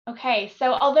Okay,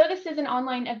 so although this is an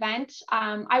online event,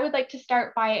 I would like to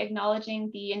start by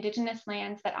acknowledging the Indigenous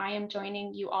lands that I am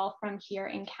joining you all from here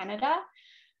in Canada.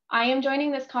 I am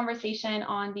joining this conversation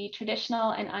on the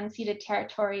traditional and unceded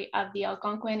territory of the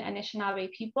Algonquin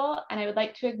Anishinaabe people, and I would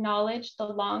like to acknowledge the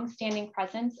long-standing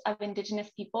presence of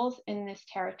Indigenous peoples in this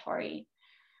territory.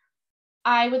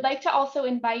 I would like to also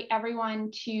invite everyone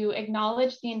to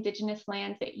acknowledge the Indigenous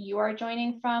lands that you are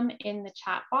joining from in the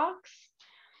chat box.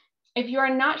 If you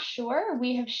are not sure,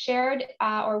 we have shared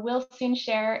or will soon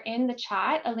share in the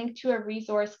chat a link to a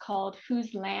resource called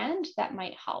Whose Land that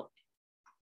might help.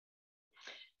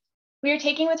 We are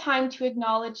taking the time to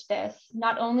acknowledge this,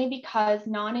 not only because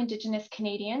non-Indigenous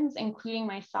Canadians, including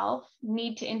myself,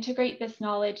 need to integrate this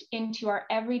knowledge into our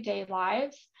everyday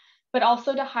lives, but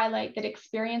also to highlight that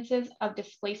experiences of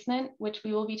displacement, which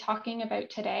we will be talking about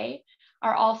today,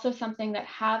 are also something that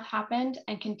have happened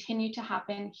and continue to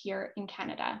happen here in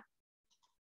Canada.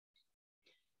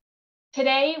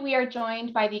 Today, we are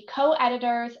joined by the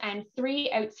co-editors and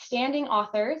 3 outstanding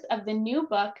authors of the new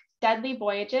book, Deadly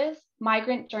Voyages,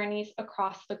 Migrant Journeys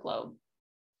Across the Globe.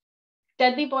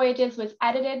 Deadly Voyages was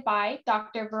edited by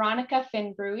Dr. Veronica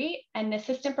Finn-Bruey, an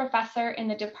assistant professor in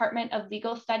the Department of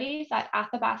Legal Studies at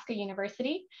Athabasca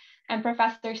University, and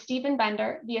Professor Stephen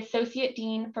Bender, the Associate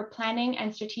Dean for Planning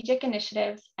and Strategic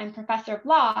Initiatives and Professor of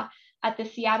Law at the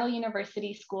Seattle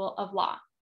University School of Law.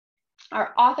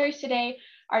 Our authors today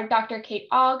are Dr. Kate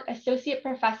Ogg, Associate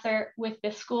Professor with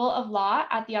the School of Law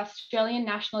at the Australian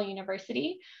National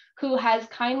University, who has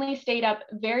kindly stayed up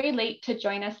very late to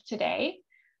join us today.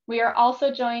 We are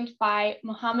also joined by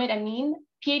Mohammed Amin,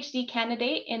 PhD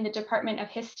candidate in the Department of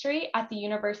History at the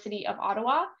University of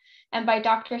Ottawa, and by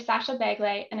Dr. Sasha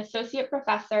Bagley, an Associate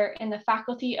Professor in the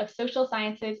Faculty of Social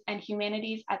Sciences and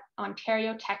Humanities at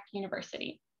Ontario Tech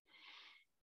University.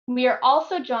 We are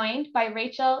also joined by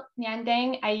Rachel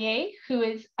Nyandeng Aye, who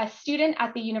is a student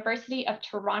at the University of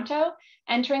Toronto,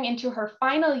 entering into her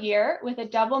final year with a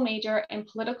double major in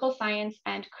political science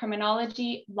and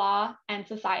criminology, law, and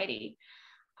society.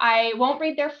 I won't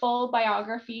read their full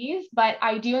biographies, but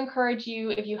I do encourage you,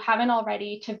 if you haven't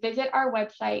already, to visit our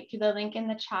website through the link in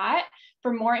the chat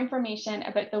for more information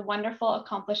about the wonderful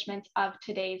accomplishments of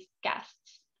today's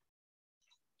guests.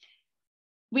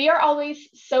 We are always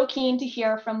so keen to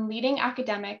hear from leading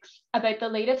academics about the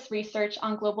latest research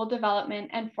on global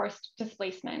development and forced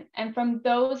displacement, and from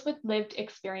those with lived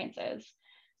experiences.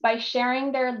 By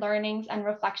sharing their learnings and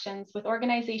reflections with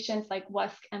organizations like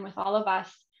WUSC and with all of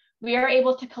us, we are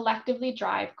able to collectively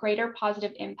drive greater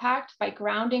positive impact by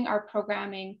grounding our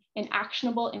programming in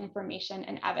actionable information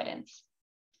and evidence.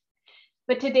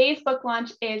 But today's book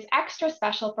launch is extra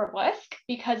special for WUSC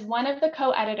because one of the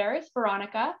co-editors,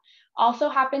 Veronica, also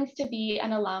happens to be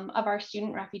an alum of our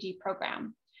student refugee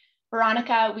program.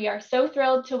 Veronica, we are so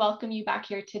thrilled to welcome you back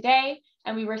here today,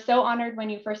 and we were so honored when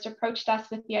you first approached us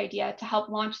with the idea to help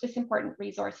launch this important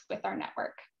resource with our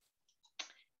network.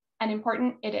 And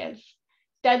important it is.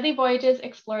 Deadly Voyages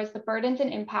explores the burdens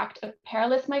and impact of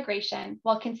perilous migration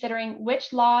while considering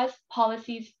which laws,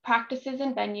 policies, practices,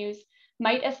 and venues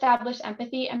might establish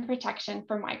empathy and protection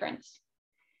for migrants.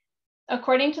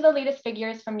 According to the latest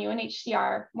figures from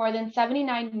UNHCR, more than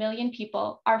 79 million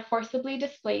people are forcibly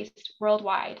displaced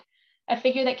worldwide, a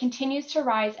figure that continues to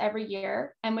rise every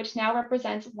year and which now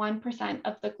represents 1%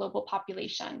 of the global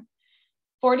population.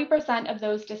 40% of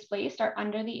those displaced are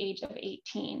under the age of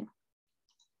 18.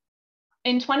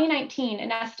 In 2019,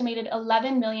 an estimated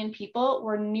 11 million people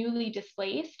were newly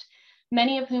displaced,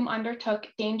 many of whom undertook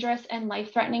dangerous and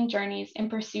life-threatening journeys in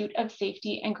pursuit of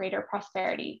safety and greater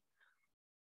prosperity.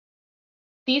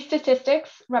 These statistics,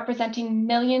 representing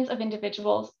millions of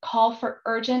individuals, call for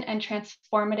urgent and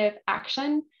transformative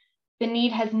action. The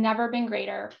need has never been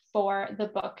greater for the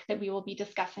book that we will be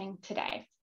discussing today.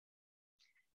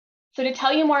 So to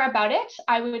tell you more about it,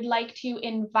 I would like to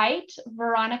invite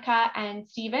Veronica and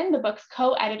Stephen, the book's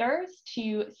co-editors,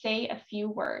 to say a few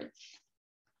words.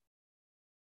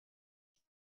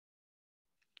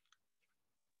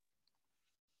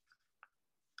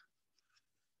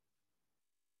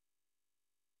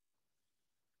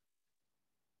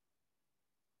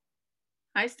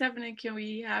 Hi, Stephanie. Can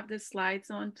we have the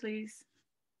slides on, please?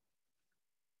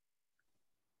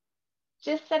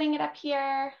 Just setting it up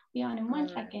here. Be on in one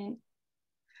second.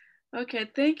 Okay,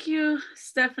 thank you,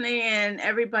 Stephanie, and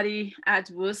everybody at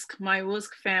WUSC, my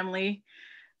WUSC family,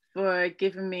 for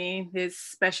giving me this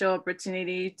special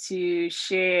opportunity to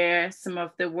share some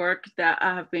of the work that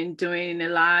I have been doing in the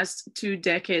last 2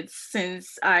 decades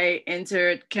since I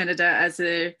entered Canada as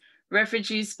a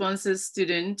refugee-sponsored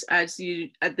student at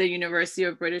the University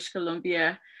of British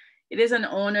Columbia It is an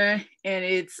honor, and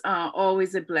it's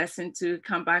always a blessing to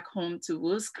come back home to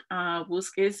WUSC.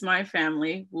 WUSC is my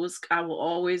family. WUSC I will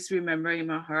always remember in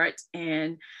my heart,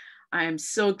 and I am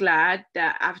so glad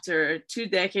that after 2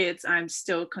 decades, I'm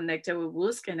still connected with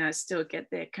WUSC, and I still get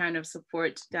the kind of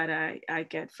support that I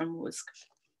get from WUSC.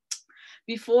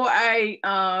 Before I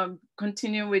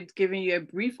continue with giving you a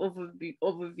brief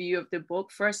overview of the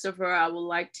book, first of all, I would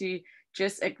like to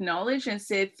just acknowledge and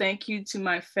say thank you to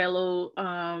my fellow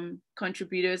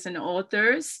contributors and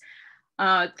authors.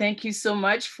 Thank you so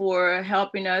much for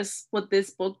helping us put this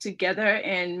book together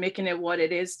and making it what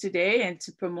it is today, and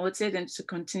to promote it, and to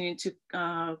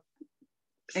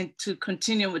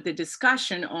continue with the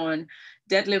discussion on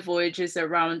deadly voyages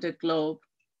around the globe.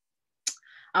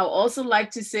 I would also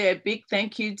like to say a big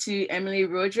thank you to Emily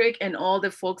Roderick and all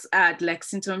the folks at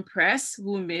Lexington Press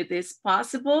who made this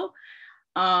possible.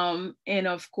 And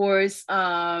of course,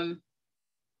 to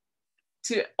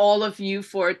all of you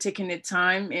for taking the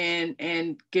time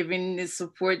and giving the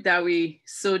support that we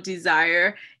so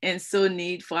desire and so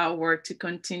need for our work to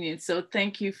continue. So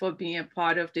thank you for being a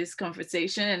part of this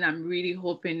conversation. And I'm really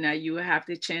hoping that you will have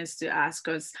the chance to ask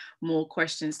us more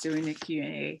questions during the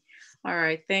Q&A. All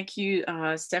right, thank you.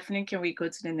 Stephanie, can we go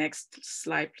to the next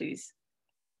slide, please?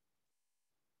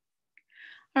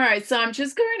 All right, so I'm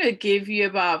just going to give you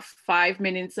about 5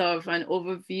 minutes of an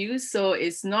overview. So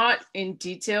it's not in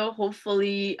detail.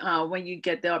 Hopefully, when you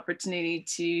get the opportunity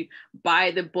to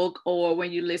buy the book, or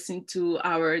when you listen to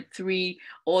our 3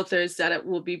 authors that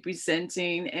will be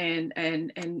presenting,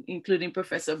 and including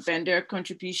Professor Bender's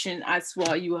contribution as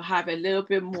well, you will have a little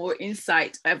bit more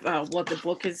insight about what the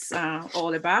book is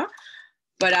all about.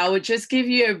 But I would just give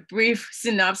you a brief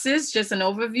synopsis, just an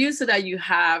overview, so that you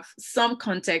have some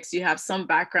context, you have some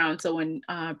background. So when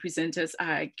presenters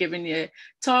are giving their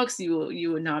talks, you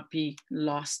will not be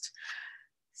lost.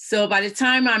 So by the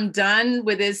time I'm done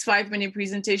with this 5-minute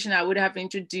presentation, I would have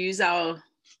introduced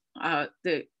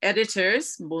the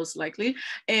editors, most likely,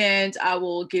 and I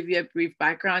will give you a brief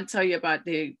background, tell you about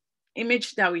the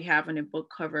image that we have on the book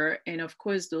cover, and of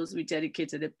course, those we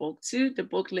dedicated the book to, the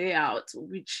book layout,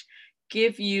 which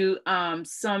give you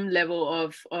some level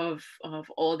of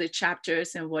all the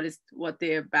chapters and what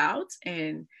they're about.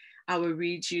 And I will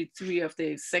read you 3 of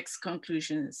the 6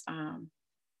 conclusions. And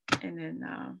then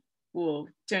we'll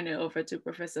turn it over to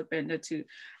Professor Bender to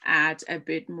add a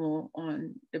bit more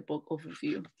on the book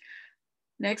overview.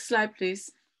 Next slide,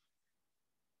 please.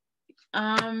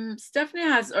 Stephanie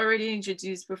has already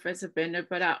introduced Professor Bender,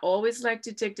 but I always like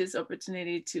to take this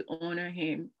opportunity to honor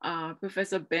him.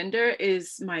 Professor Bender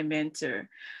is my mentor.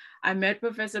 I met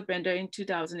Professor Bender in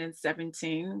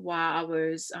 2017 while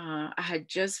I had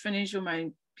just finished with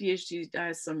my PhD.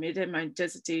 I submitted my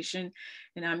dissertation,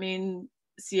 and I'm in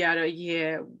Seattle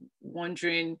here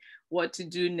wondering what to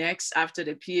do next after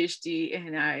the PhD,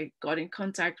 and I got in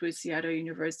contact with Seattle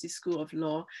University School of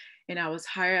Law, and I was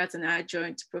hired as an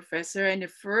adjunct professor, and the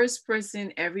first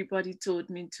person everybody told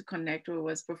me to connect with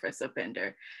was Professor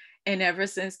Bender. And ever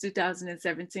since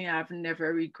 2017, I've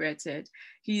never regretted.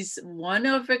 He's one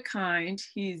of a kind,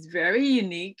 he's very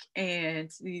unique,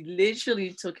 and he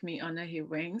literally took me under his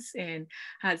wings and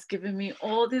has given me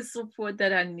all the support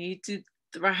that I need to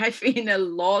thrive in a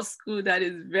law school that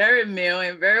is very male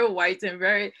and very white and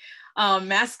very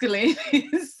masculine.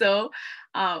 So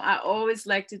I always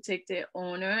like to take the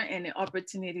honor and the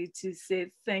opportunity to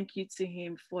say thank you to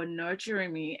him for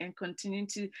nurturing me and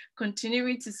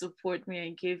continuing to support me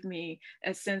and give me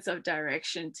a sense of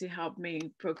direction to help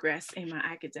me progress in my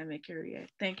academic career.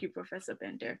 Thank you, Professor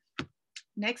Bender.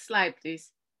 Next slide,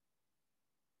 please.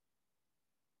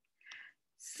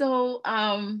 So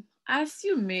as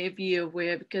you may be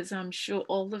aware, because I'm sure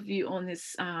all of you on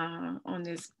this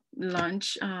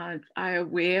lunch are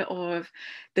aware of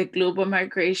the global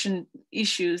migration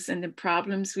issues and the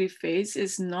problems we face,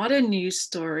 is not a new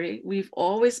story. We've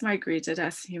always migrated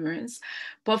as humans.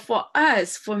 But for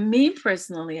us, for me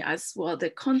personally as well, the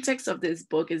context of this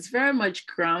book is very much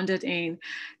grounded in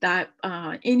that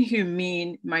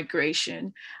inhumane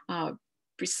migration,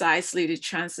 precisely the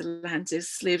transatlantic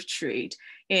slave trade,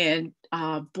 and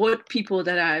both people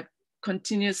that are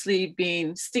continuously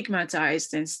being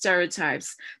stigmatized and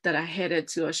stereotypes that are headed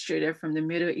to Australia from the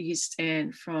Middle East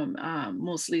and from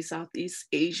mostly Southeast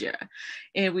Asia.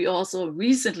 And we also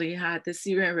recently had the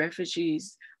Syrian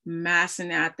refugees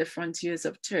massing at the frontiers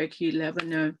of Turkey,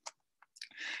 Lebanon,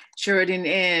 Jordan,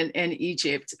 and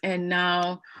Egypt. And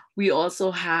now we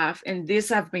also have, and this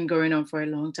has been going on for a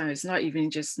long time, it's not even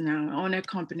just now,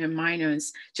 unaccompanied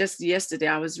minors. Just yesterday,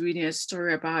 I was reading a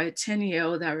story about a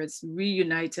 10-year-old that was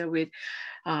reunited with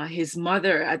his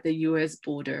mother at the US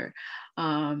border.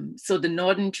 So the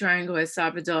Northern Triangle, El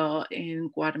Salvador, in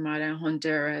Guatemala and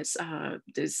Honduras,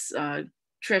 this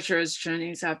treacherous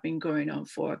journeys have been going on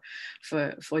for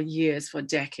years, for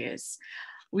decades.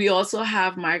 We also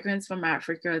have migrants from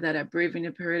Africa that are braving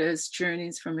the perilous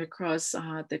journeys from across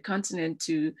the continent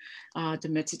to the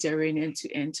Mediterranean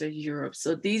to enter Europe.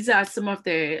 So these are some of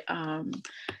the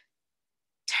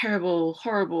terrible,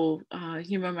 horrible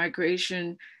human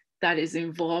migration that is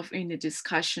involved in the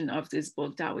discussion of this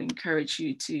book that we encourage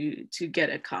you to get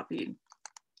a copy.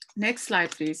 Next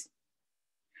slide, please.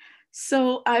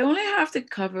 So I only have the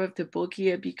cover of the book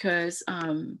here because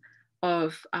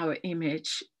of our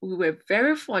image. We were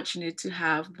very fortunate to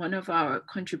have one of our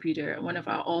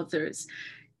authors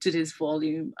to this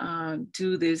volume,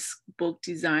 do this book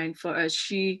design for us.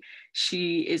 She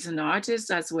is an artist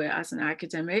as well as an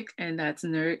academic, and that's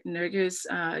Nergis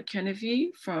Kenevi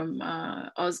from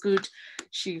Osgood.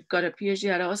 She got a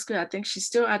PhD at Osgood. I think she's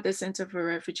still at the Center for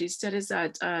Refugee Studies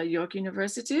at York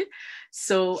University.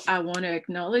 So I want to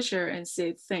acknowledge her and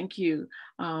say thank you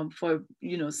for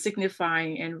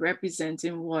signifying and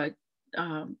representing what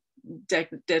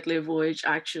Deadly Voyage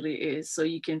actually is. So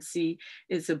you can see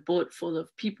it's a boat full of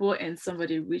people and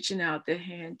somebody reaching out their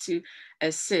hand to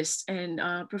assist. And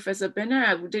Professor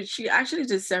Bernard, she actually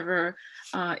did several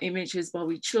images, but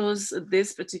we chose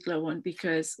this particular one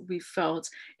because we felt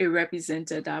it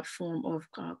represented that form of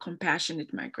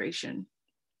compassionate migration.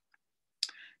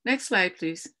 Next slide,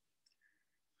 please.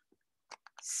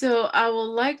 So I would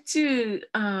like to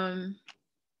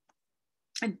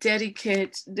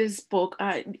dedicate this book,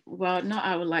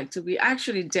 we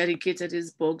actually dedicated this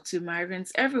book to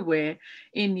migrants everywhere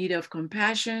in need of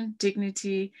compassion,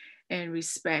 dignity, and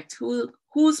respect,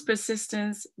 whose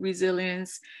persistence,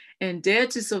 resilience, and dare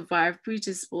to survive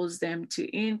predispose them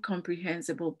to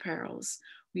incomprehensible perils.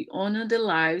 We honor the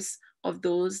lives of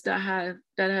those that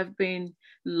have been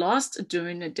lost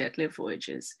during the Deadly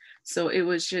Voyages. So it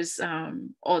was just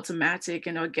automatic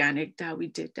and organic that we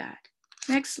did that.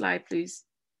 Next slide, please.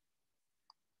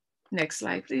 Next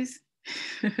slide, please.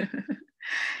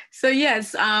 So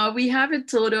yes, we have a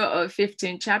total of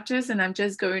 15 chapters, and I'm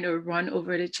just going to run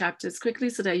over the chapters quickly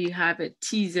so that you have a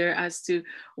teaser as to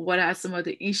what are some of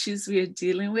the issues we are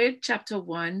dealing with. Chapter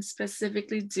 1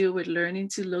 specifically deal with learning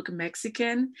to look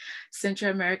Mexican,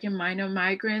 Central American minor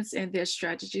migrants and their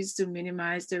strategies to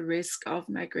minimize the risk of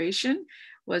migration.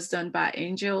 Was done by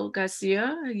Angel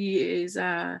Garcia. He is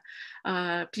a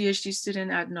PhD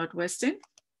student at Northwestern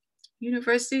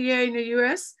University here in the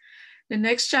US. The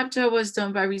next chapter was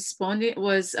done by responding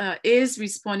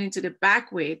to the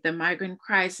back wave, the migrant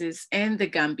crisis in the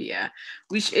Gambia,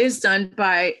 which is done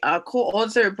by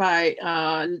co-authored by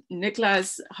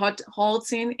Nicholas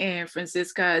Halton and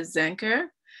Francisca Zenker.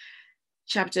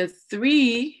 Chapter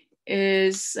 3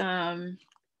 is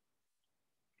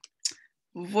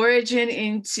voyaging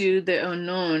into the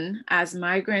unknown as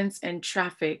migrants and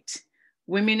trafficked.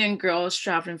 Women and girls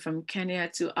traveling from Kenya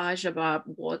to Al-Shabaab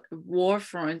war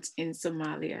front in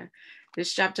Somalia.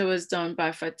 This chapter was done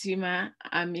by Fatima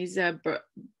Amiza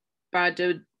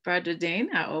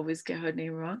Bardodane. I always get her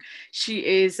name wrong. She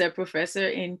is a professor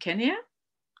in Kenya.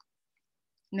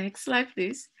 Next slide,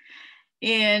 please.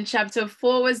 And chapter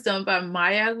 4 was done by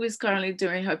Maya, who is currently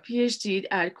doing her PhD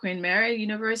at Queen Mary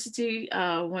University,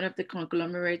 one of the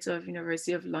conglomerates of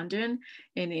University of London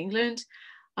in England.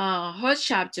 Her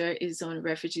chapter is on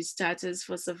refugee status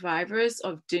for survivors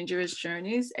of dangerous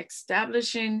journeys,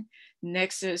 establishing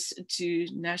nexus to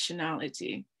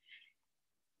nationality.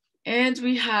 And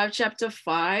we have chapter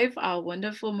 5, our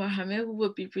wonderful Mohammed, who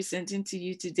will be presenting to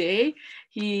you today.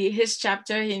 His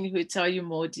chapter, and he will tell you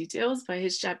more details, but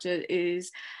his chapter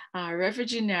is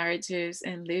refugee narratives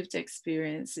and lived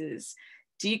experiences,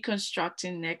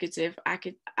 deconstructing negative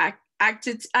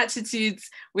attitudes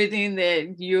within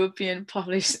the European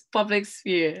public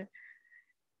sphere.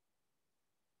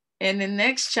 And the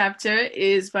next chapter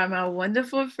is by my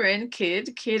wonderful friend,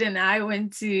 Kid. Kid and I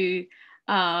went to,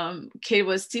 Kid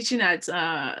was teaching at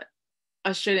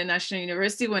Australian National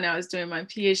University when I was doing my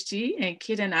PhD, and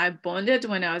Kid and I bonded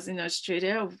when I was in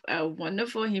Australia. A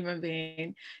wonderful human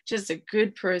being, just a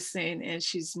good person, and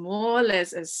she's more or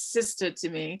less a sister to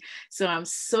me. So I'm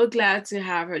so glad to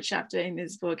have her chapter in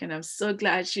this book, and I'm so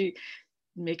glad she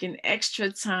making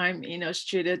extra time in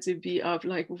Australia to be up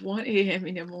like 1 a.m.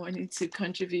 in the morning to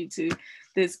contribute to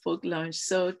this book launch.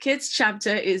 So Kit's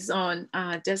chapter is on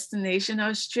Destination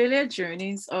Australia,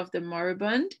 Journeys of the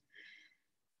Moribund.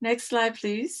 Next slide,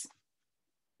 please.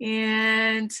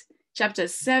 And chapter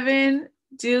 7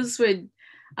 deals with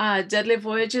Deadly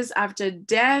Voyages After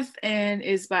Death and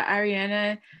is by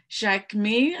Arianna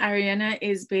Jacquemi. Arianna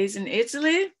is based in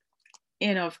Italy.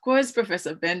 And of course,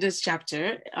 Professor Bender's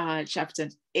chapter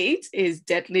 8 is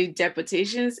Deadly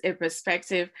Deportations, a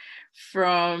Perspective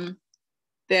from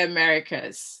the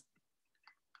Americas.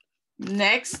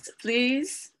 Next,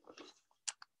 please.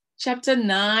 Chapter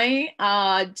 9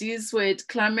 deals with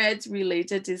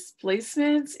climate-related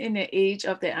displacements in the age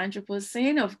of the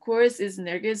Anthropocene. Of course, it's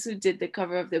Nergis who did the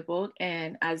cover of the book,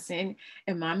 and Azin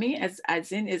Emami, as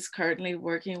Azin is currently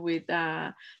working with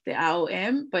the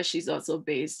IOM, but she's also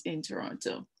based in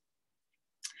Toronto.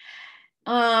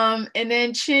 And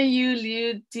then Chen Yu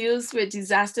Liu deals with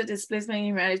disaster displacement in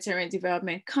humanitarian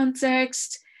development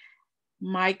context.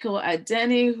 Michael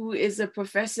Adeni, who is a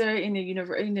professor in a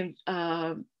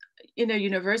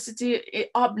university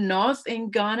up north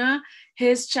in Ghana,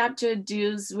 his chapter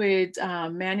deals with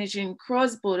managing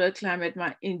cross-border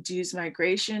climate-induced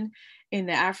migration in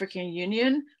the African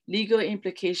Union, legal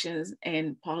implications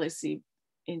and policy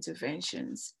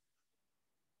interventions.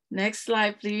 Next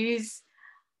slide, please.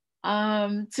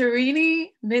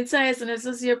 Tarini Minta is an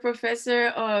associate professor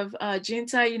of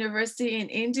Jinta University in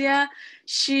India.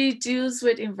 She deals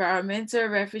with environmental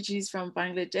refugees from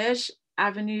Bangladesh,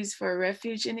 avenues for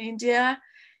refuge in India.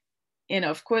 And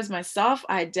of course, myself,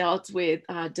 I dealt with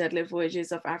deadly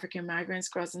voyages of African migrants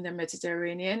crossing the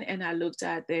Mediterranean, and I looked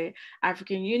at the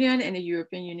African Union and the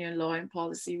European Union law and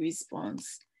policy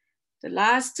response. The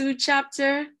last two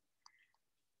chapters,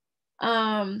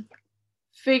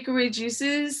 Fakery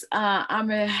Juices,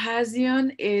 Amir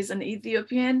Hazion is an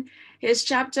Ethiopian. His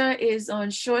chapter is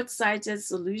on short-sighted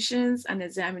solutions and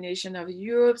examination of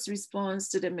Europe's response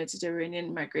to the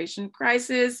Mediterranean migration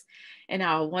crisis. And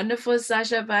our wonderful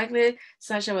Sasha Bagley.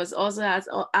 Sasha was also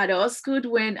at Osgood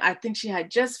when I think she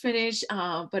had just finished,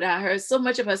 but I heard so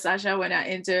much about Sasha when I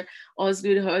entered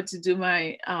Osgood to do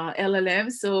my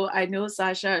LLM. So I know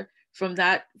Sasha from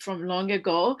long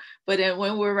ago. But then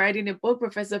when we were writing the book,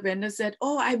 Professor Bender said,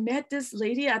 oh, I met this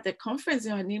lady at the conference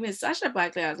and her name is Sasha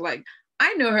Bagley. I was like,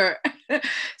 I know her.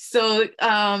 So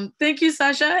thank you,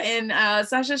 Sasha. And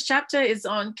Sasha's chapter is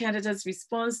on Canada's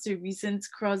response to recent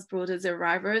cross-border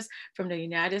arrivals from the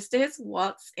United States.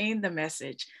 What's in the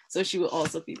message? So she will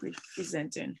also be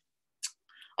presenting.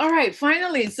 All right,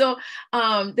 finally, so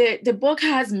the book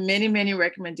has many, many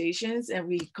recommendations, and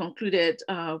we concluded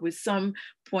with some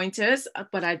pointers,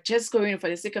 but for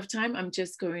the sake of time, I'm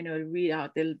just going to read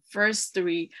out the first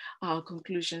three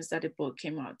conclusions that the book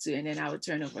came out to, and then I will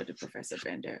turn over to Professor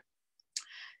Bender.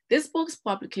 This book's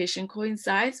publication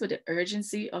coincides with the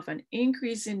urgency of an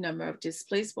increasing number of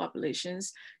displaced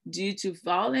populations due to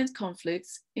violent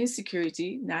conflicts,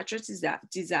 insecurity, natural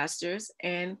disasters,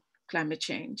 and climate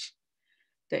change.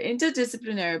 The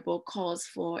interdisciplinary book calls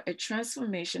for a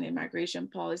transformation in migration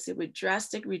policy with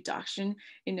drastic reduction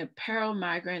in the peril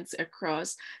migrants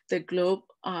across the globe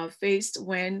faced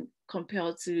when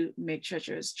compelled to make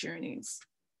treacherous journeys.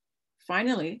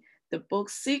 Finally, the book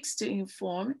seeks to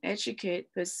inform,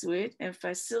 educate, persuade, and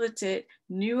facilitate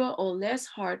newer or less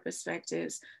hard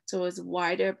perspectives towards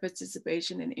wider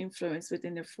participation and influence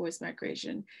within the forced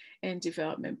migration and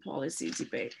development policy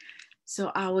debate.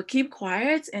 So I will keep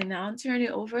quiet and now turn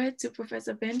it over to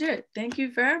Professor Bender. Thank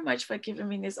you very much for giving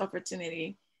me this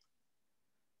opportunity.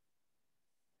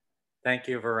 Thank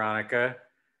you, Veronica.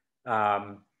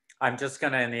 I'm just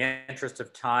gonna, in the interest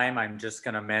of time, I'm just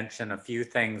gonna mention a few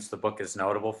things the book is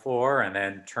notable for and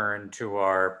then turn to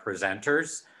our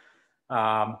presenters.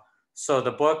 So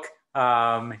the book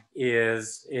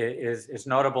is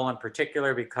notable in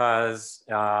particular because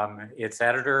its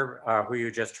editor, who you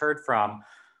just heard from,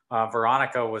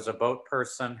 Veronica, was a boat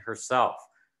person herself.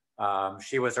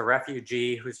 She was a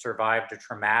refugee who survived a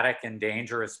traumatic and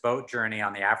dangerous boat journey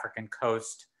on the African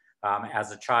coast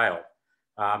as a child.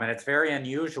 And it's very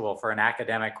unusual for an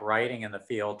academic writing in the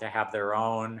field to have their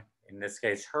own, in this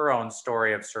case, her own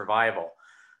story of survival.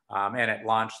 And it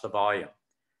launched the volume.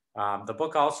 The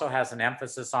book also has an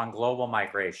emphasis on global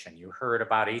migration. You heard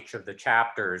about each of the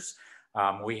chapters.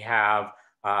 We have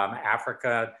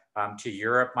Africa to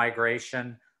Europe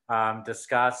migration,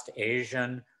 discussed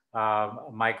Asian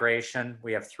migration.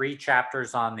 We have 3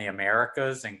 chapters on the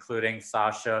Americas, including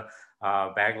Sasha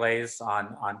Bagley's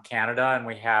on Canada, and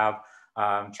we have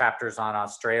chapters on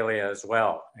Australia as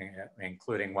well,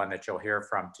 including one that you'll hear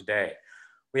from today.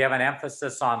 We have an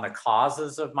emphasis on the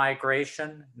causes of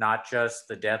migration, not just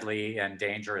the deadly and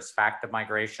dangerous fact of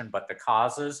migration, but the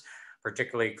causes,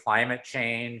 particularly climate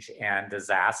change and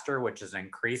disaster, which is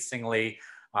increasingly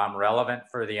relevant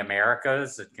for the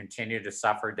Americas that continue to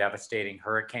suffer devastating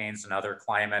hurricanes and other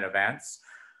climate events.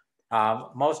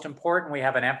 Most important, we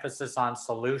have an emphasis on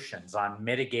solutions, on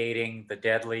mitigating the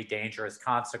deadly, dangerous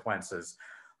consequences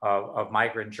of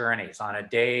Migrant Journeys on a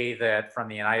day that from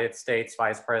the United States,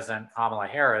 Vice President Kamala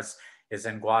Harris is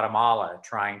in Guatemala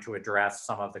trying to address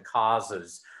some of the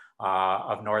causes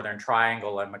of Northern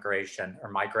Triangle immigration or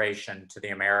migration to the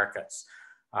Americas.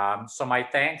 So my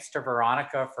thanks to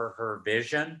Veronica for her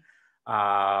vision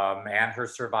and her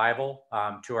survival,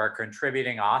 to our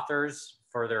contributing authors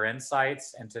for their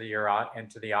insights, and to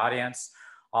the audience,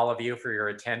 all of you for your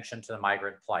attention to the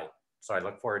migrant plight. So I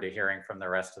look forward to hearing from the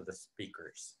rest of the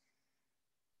speakers.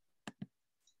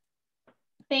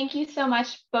 Thank you so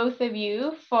much, both of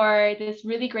you, for this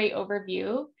really great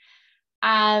overview.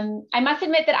 I must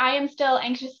admit that I am still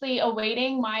anxiously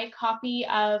awaiting my copy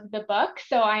of the book,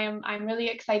 so I'm really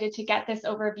excited to get this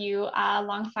overview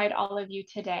alongside all of you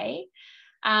today.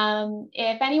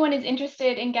 If anyone is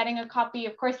interested in getting a copy,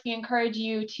 of course, we encourage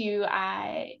you to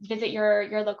visit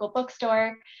your local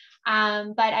bookstore.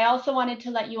 But I also wanted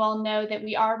to let you all know that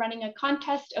we are running a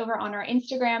contest over on our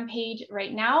Instagram page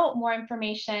right now. More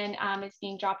information is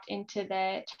being dropped into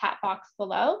the chat box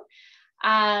below.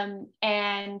 And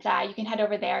you can head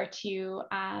over there to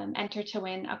enter to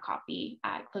win a copy.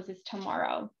 It closes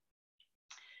tomorrow.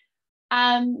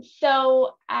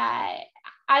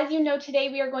 As you know, today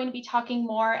we are going to be talking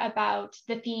more about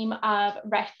the theme of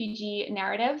refugee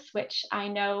narratives, which I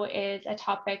know is a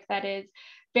topic that is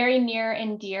very near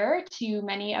and dear to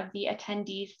many of the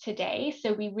attendees today.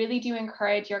 So we really do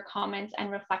encourage your comments and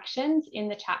reflections in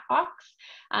the chat box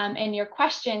and your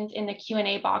questions in the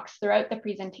Q&A box throughout the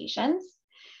presentations.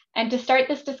 And to start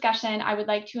this discussion, I would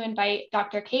like to invite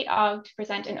Dr. Kate Ogg to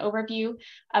present an overview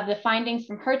of the findings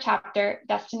from her chapter,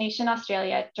 Destination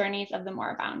Australia, Journeys of the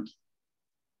Moribund.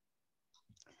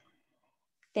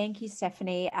 Thank you,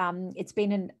 Stephanie. It's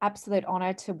been an absolute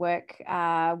honour to work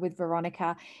with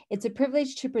Veronica. It's a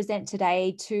privilege to present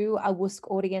today to a WUSC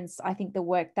audience. I think the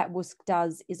work that WUSC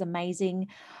does is amazing.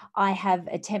 I have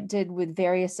attempted with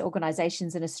various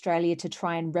organisations in Australia to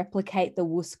try and replicate the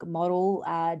WUSC model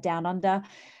down under.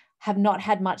 Have not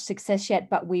had much success yet,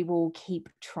 but we will keep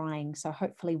trying. So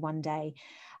hopefully one day.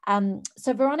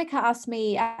 So Veronica asked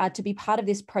me to be part of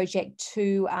this project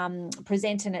to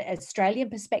present an Australian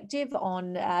perspective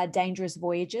on dangerous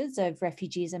voyages of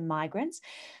refugees and migrants.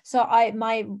 So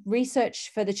my research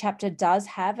for the chapter does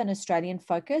have an Australian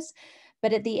focus,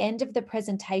 but at the end of the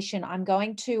presentation, I'm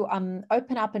going to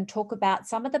open up and talk about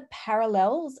some of the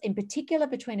parallels, in particular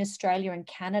between Australia and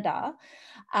Canada,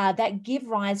 that give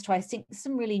rise to, I think,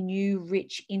 some really new,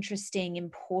 rich, interesting,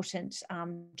 important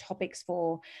topics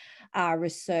for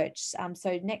research.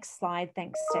 So next slide,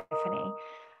 thanks, Stephanie.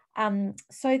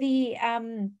 So the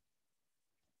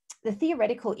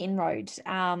theoretical inroad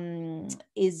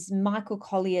is Michael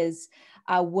Collier's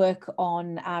work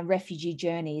on refugee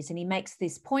journeys. And he makes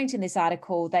this point in this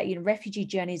article that, you know, refugee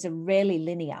journeys are rarely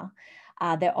linear.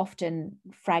 They're often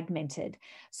fragmented.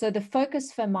 So the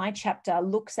focus for my chapter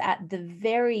looks at the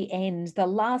very end, the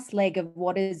last leg of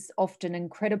what is often an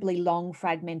incredibly long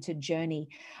fragmented journey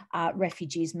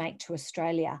refugees make to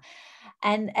Australia.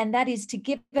 And that is to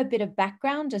give a bit of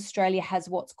background. Australia has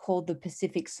what's called the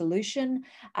Pacific Solution.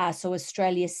 So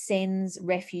Australia sends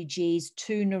refugees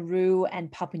to Nauru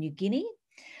and Papua New Guinea.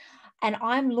 And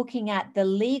I'm looking at the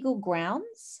legal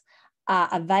grounds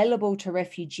available to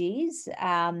refugees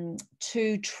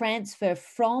to transfer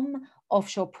from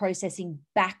offshore processing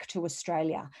back to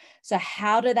Australia. So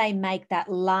how do they make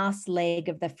that last leg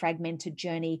of the fragmented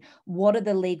journey? What are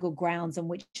the legal grounds on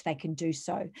which they can do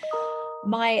so?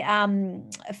 My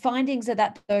findings are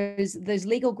that those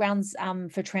legal grounds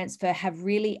for transfer have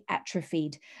really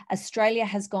atrophied. Australia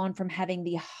has gone from having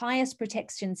the highest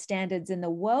protection standards in the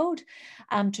world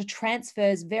to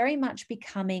transfers very much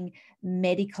becoming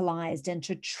medicalized, and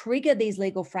to trigger these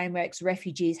legal frameworks,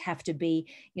 refugees have to be,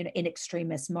 you know, in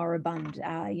extremis, moribund,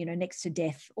 you know, next to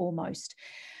death almost.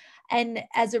 And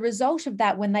as a result of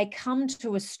that, when they come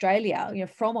to Australia, you know,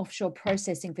 from offshore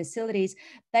processing facilities,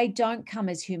 they don't come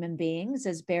as human beings,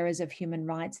 as bearers of human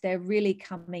rights. They're really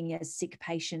coming as sick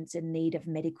patients in need of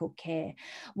medical care.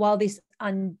 While this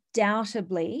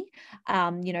undoubtedly,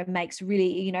 you know, makes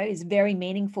really, you know, is very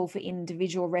meaningful for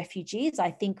individual refugees,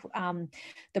 I think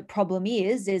the problem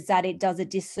is that it does a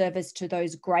disservice to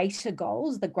those greater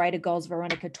goals, the greater goals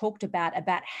Veronica talked about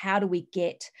how do we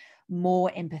get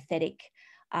more empathetic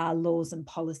laws and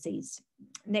policies.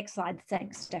 Next slide.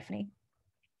 Thanks, Stephanie.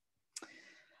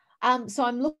 So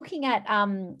I'm looking at,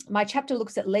 my chapter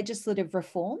looks at legislative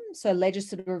reform. So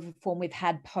legislative reform we've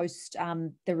had post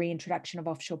the reintroduction of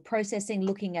offshore processing,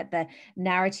 looking at the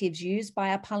narratives used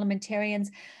by our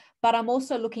parliamentarians, but I'm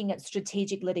also looking at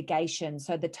strategic litigation.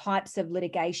 So the types of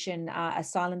litigation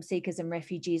asylum seekers and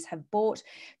refugees have brought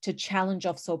to challenge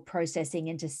offshore processing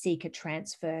and to seek a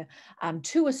transfer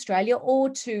to Australia, or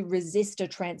to resist a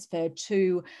transfer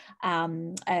to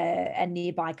a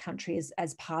nearby country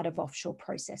as part of offshore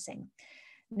processing.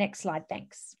 Next slide,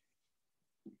 thanks.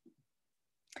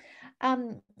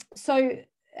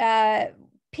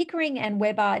 Pickering and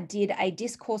Webber did a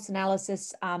discourse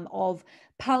analysis of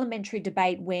parliamentary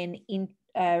debate when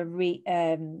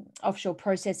offshore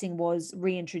processing was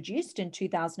reintroduced in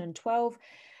 2012.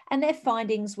 And their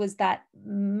findings was that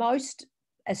most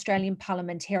Australian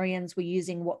parliamentarians were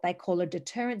using what they call a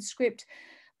deterrent script,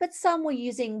 but some were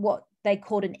using what they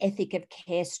called an ethic of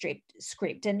care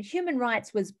script. And human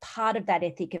rights was part of that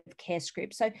ethic of care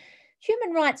script. So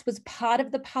human rights was part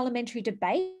of the parliamentary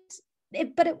debate,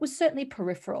 but it was certainly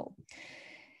peripheral.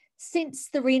 Since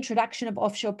the reintroduction of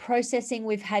offshore processing,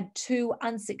 we've had 2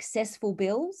 unsuccessful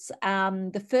bills.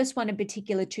 The first one in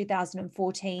particular,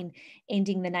 2014,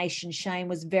 Ending the Nation's Shame,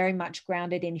 was very much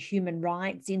grounded in human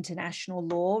rights, international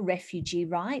law, refugee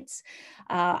rights,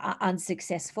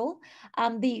 unsuccessful.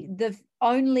 The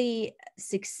only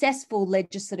successful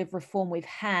legislative reform we've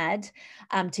had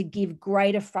to give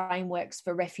greater frameworks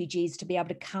for refugees to be able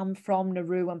to come from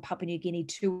Nauru and Papua New Guinea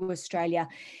to Australia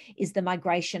is the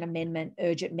Migration Amendment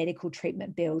Urgent Medical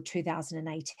Treatment Bill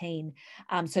 2018.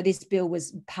 So this bill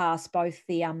was passed both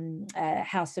the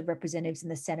House of Representatives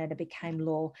and the Senate, and became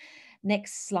law.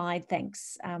 Next slide,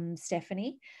 thanks,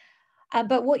 Stephanie.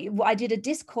 But I did a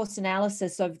discourse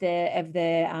analysis of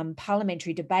the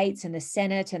parliamentary debates in the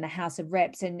Senate and the House of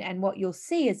Reps, and what you'll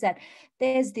see is that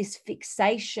there's this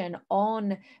fixation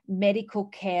on medical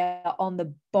care, on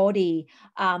the body,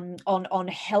 on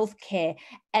healthcare,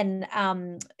 and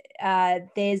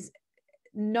there's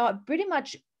pretty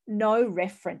much no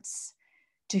reference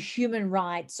to human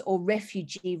rights or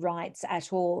refugee rights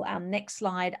at all. Next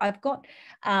slide. I've got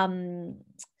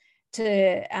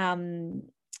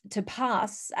to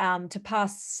pass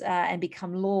and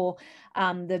become law,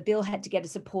 the bill had to get the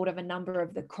support of a number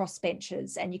of the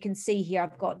crossbenchers. And you can see here,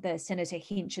 I've got the Senator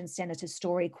Hinch and Senator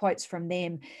Story quotes from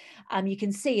them. You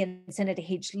can see, and Senator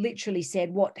Hinch literally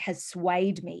said, what has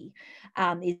swayed me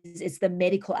is the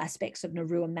medical aspects of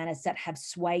Nauru and Manus that have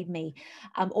swayed me.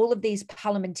 All of these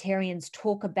parliamentarians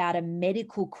talk about a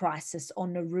medical crisis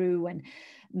on Nauru and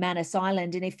Manus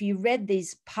Island. And if you read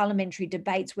these parliamentary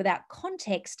debates without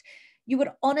context, you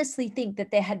would honestly think that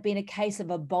there had been a case of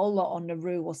Ebola on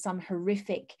Nauru or some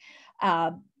horrific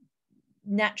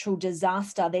natural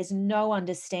disaster. There's no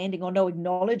understanding or no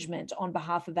acknowledgement on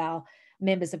behalf of our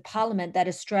members of parliament that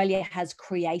Australia has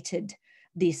created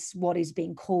this, what is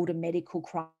being called a medical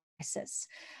crisis,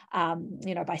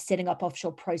 by setting up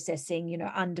offshore processing,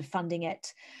 underfunding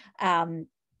it, and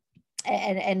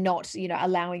not,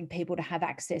 allowing people to have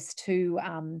access to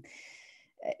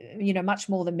much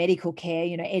more than medical care,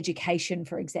 education,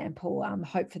 for example,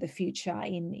 hope for the future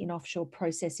in offshore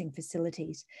processing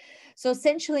facilities. So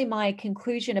essentially my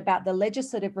conclusion about the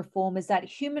legislative reform is that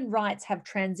human rights have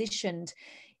transitioned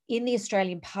in the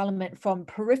Australian Parliament from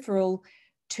peripheral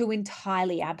to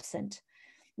entirely absent.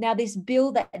 Now, this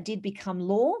bill that did become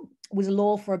law was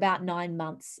law for about 9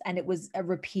 months, and it was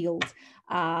repealed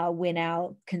when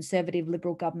our Conservative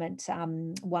Liberal government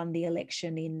won the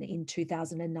election in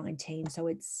 2019. So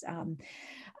it's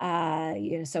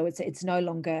it's no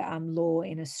longer law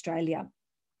in Australia.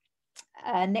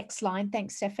 Next slide,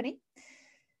 thanks, Stephanie.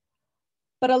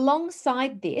 But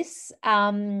alongside this,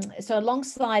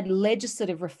 alongside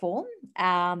legislative reform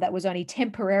that was only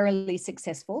temporarily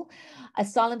successful,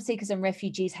 asylum seekers and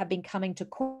refugees have been coming to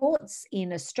courts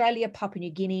in Australia, Papua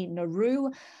New Guinea, Nauru,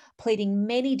 pleading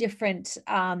many different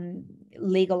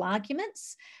legal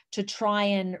arguments to try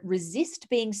and resist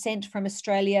being sent from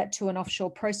Australia to an offshore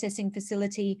processing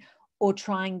facility, or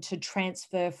trying to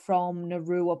transfer from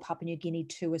Nauru or Papua New Guinea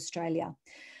to Australia.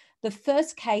 The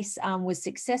first case was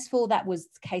successful. That was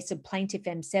the case of Plaintiff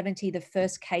M70, the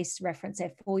first case reference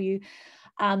there for you.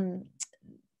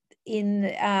 In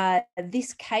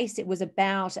this case, it was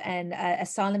about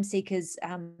asylum seekers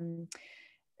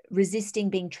resisting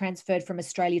being transferred from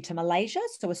Australia to Malaysia.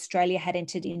 So Australia had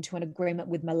entered into an agreement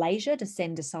with Malaysia to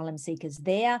send asylum seekers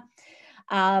there.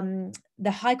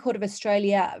 The High Court of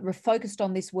Australia refocused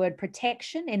on this word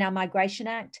protection in our Migration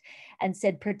Act and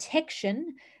said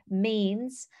protection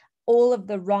means all of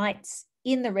the rights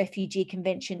in the Refugee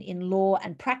Convention in law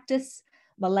and practice.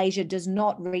 Malaysia does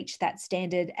not reach that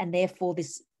standard, and therefore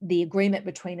the agreement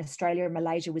between Australia and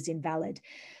Malaysia was invalid.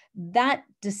 That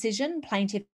decision,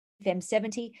 Plaintiff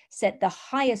M70 set the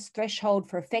highest threshold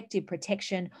for effective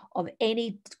protection of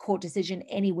any court decision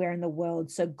anywhere in the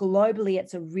world. So globally,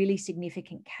 it's a really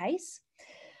significant case.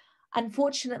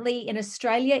 Unfortunately, in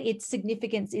Australia, its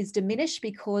significance is diminished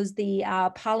because the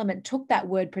Parliament took that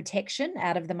word protection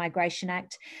out of the Migration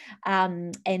Act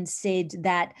and said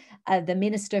that the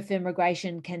Minister for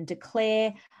Immigration can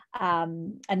declare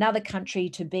another country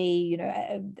to be,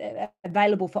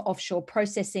 available for offshore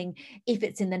processing if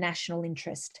it's in the national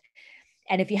interest.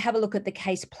 And if you have a look at the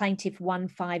case Plaintiff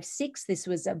 156, this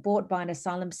was brought by an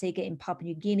asylum seeker in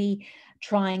Papua New Guinea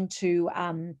trying to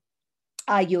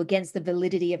argue against the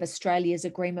validity of Australia's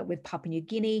agreement with Papua New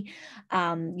Guinea,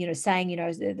 saying,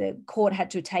 the court had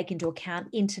to take into account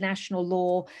international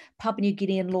law, Papua New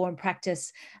Guinean law and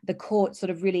practice. The court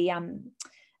sort of really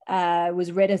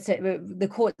was reticent. The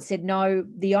court said, no,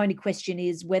 the only question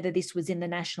is whether this was in the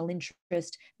national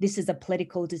interest. This is a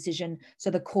political decision. So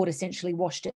the court essentially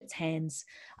washed its hands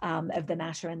of the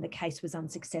matter and the case was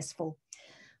unsuccessful.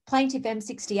 Plaintiff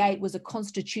M68 was a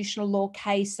constitutional law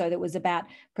case, so that was about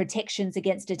protections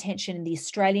against detention in the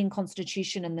Australian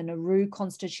Constitution and the Nauru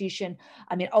Constitution.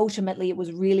 I mean, ultimately, it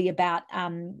was really about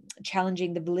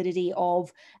challenging the validity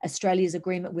of Australia's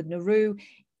agreement with Nauru.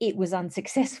 It was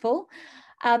unsuccessful.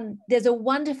 There's a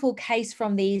wonderful case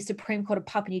from the Supreme Court of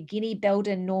Papua New Guinea,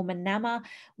 Belden Norman Nama,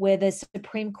 where the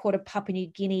Supreme Court of Papua New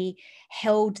Guinea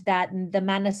held that the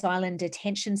Manus Island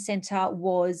Detention Centre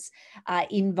was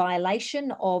in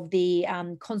violation of the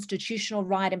constitutional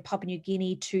right in Papua New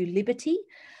Guinea to liberty.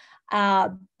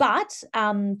 For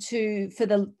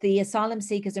the asylum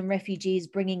seekers and refugees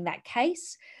bringing that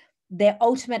case, their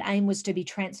ultimate aim was to be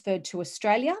transferred to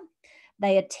Australia.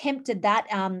 They attempted that,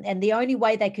 and the only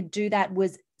way they could do that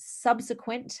was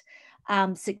subsequent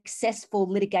successful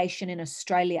litigation in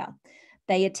Australia.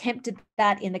 They attempted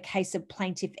that in the case of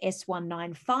Plaintiff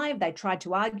S195. They tried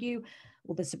to argue,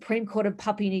 well, the Supreme Court of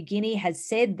Papua New Guinea has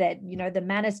said that, the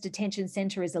Manus Detention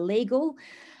Centre is illegal.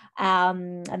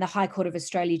 And the High Court of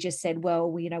Australia just said, well,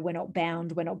 we're not bound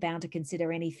to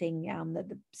consider anything that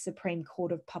the Supreme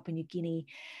Court of Papua New Guinea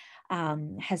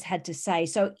has had to say.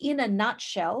 So in a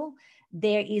nutshell,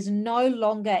 there is no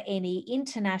longer any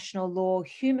international law,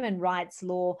 human rights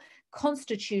law,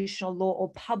 constitutional law, or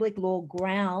public law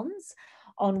grounds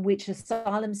on which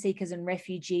asylum seekers and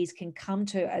refugees can come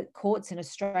to courts in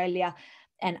Australia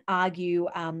and argue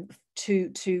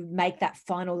to make that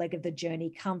final leg of the journey,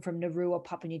 come from Nauru or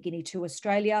Papua New Guinea to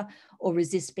Australia, or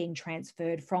resist being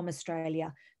transferred from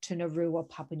Australia to Nauru or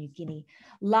Papua New Guinea.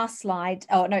 Last slide.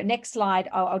 Oh, no, next slide.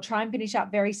 I'll try and finish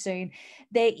up very soon.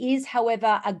 There is,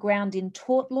 however, a ground in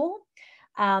tort law.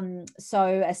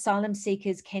 So asylum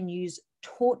seekers can use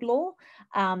tort law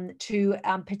to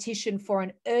petition for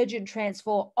an urgent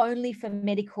transfer only for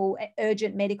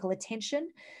urgent medical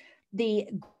attention. The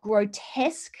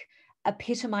grotesque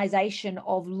epitomization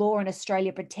of law in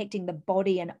Australia protecting the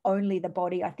body and only the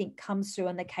body, I think, comes through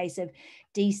in the case of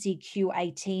DCQ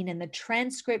 18. And the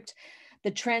transcript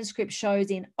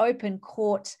shows in open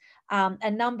court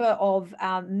a number of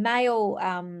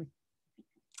male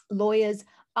lawyers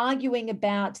arguing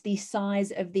about the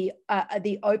size of the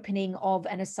opening of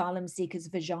an asylum seeker's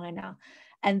vagina.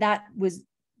 And that was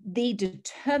the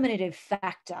determinative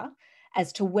factor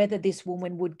as to whether this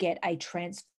woman would get a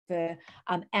transfer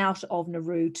out of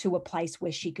Nauru to a place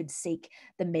where she could seek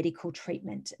the medical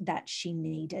treatment that she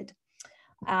needed.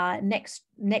 Next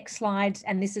slide,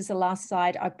 and this is the last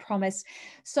slide, I promise.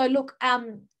 So look,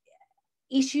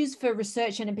 issues for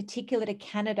research, and in particular to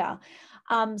Canada.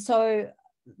 Over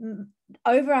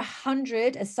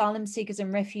 100 asylum seekers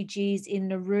and refugees in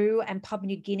Nauru and Papua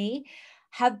New Guinea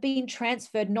have been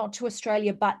transferred not to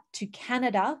Australia but to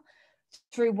Canada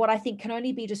through what I think can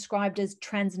only be described as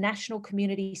transnational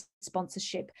community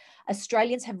sponsorship.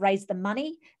 Australians have raised the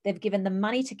money. They've given the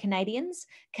money to Canadians.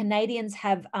 Canadians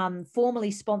have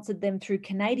formally sponsored them through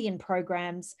Canadian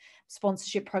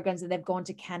sponsorship programs that they've gone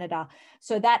to Canada.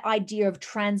 So that idea of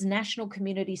transnational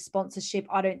community sponsorship,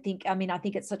 I think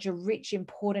it's such a rich,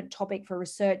 important topic for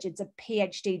research. It's a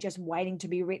PhD just waiting to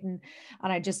be written,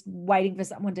 and I'm just waiting for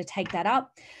someone to take that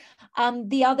up.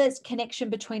 The other connection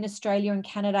between Australia and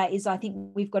Canada is I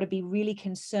think we've got to be really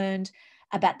concerned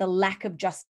about the lack of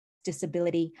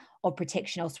justiciability of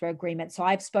protection elsewhere agreement. So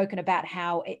I've spoken about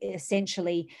how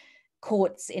essentially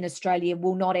courts in Australia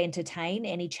will not entertain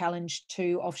any challenge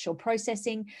to offshore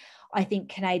processing. I think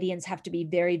Canadians have to be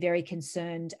very, very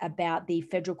concerned about the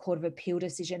Federal Court of Appeal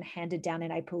decision handed down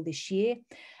in April this year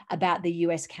about the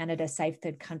US-Canada Safe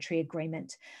Third Country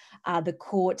Agreement. The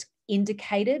court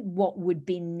indicated what would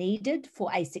be needed for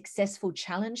a successful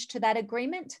challenge to that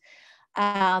agreement.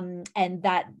 and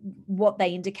that what they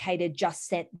indicated just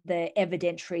set the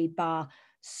evidentiary bar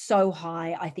so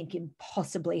high, I think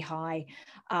impossibly high.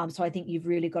 So I think you've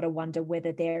really got to wonder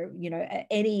whether there,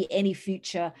 any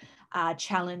future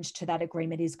challenge to that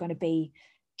agreement is going to be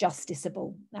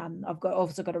justiciable. I've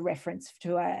also got a reference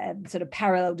to a sort of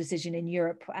parallel decision in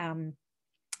Europe,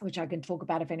 which I can talk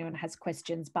about if anyone has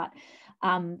questions, but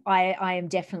I am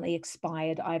definitely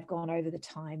expired. I've gone over the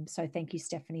time. So thank you,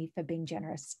 Stephanie, for being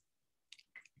generous.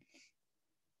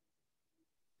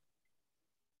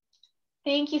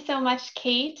 Thank you so much,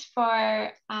 Kate,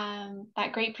 for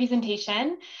that great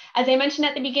presentation. As I mentioned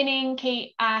at the beginning,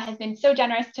 Kate has been so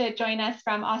generous to join us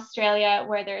from Australia,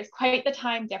 where there's quite the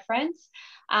time difference.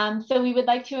 So we would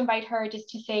like to invite her just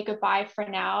to say goodbye for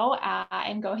now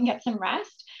and go and get some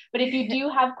rest. But if you do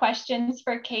have questions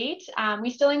for Kate,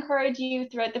 we still encourage you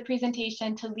throughout the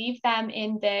presentation to leave them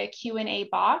in the Q&A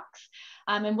box.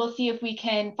 And we'll see if we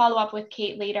can follow up with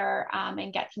Kate later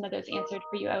and get some of those answered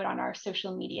for you out on our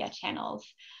social media channels.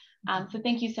 So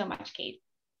thank you so much, Kate.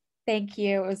 Thank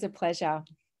you. It was a pleasure.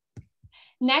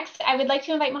 Next, I would like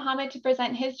to invite Mohammed to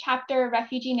present his chapter,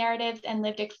 Refugee Narratives and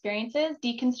Lived Experiences,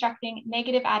 Deconstructing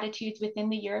Negative Attitudes Within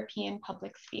the European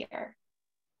Public Sphere.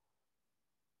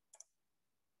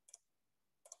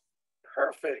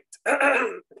 Perfect.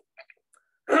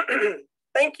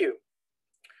 Thank you.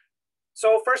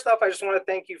 So first off, I just want to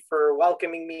thank you for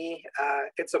welcoming me.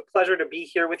 It's a pleasure to be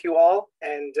here with you all,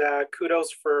 and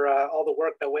kudos for all the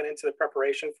work that went into the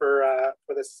preparation for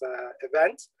this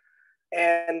event.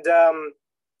 And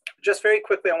just very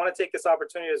quickly, I want to take this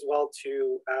opportunity as well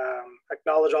to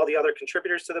acknowledge all the other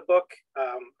contributors to the book.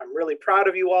 I'm really proud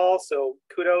of you all, so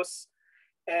kudos.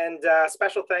 And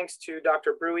special thanks to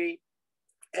Dr. Brewy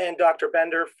and Dr.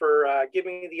 Bender for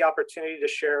giving me the opportunity to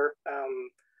share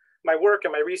my work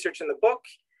and my research in the book,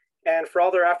 and for all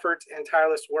their effort and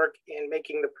tireless work in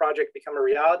making the project become a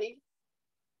reality.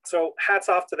 So hats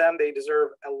off to them, they deserve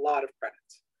a lot of credit.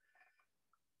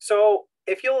 So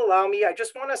if you'll allow me, I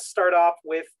just want to start off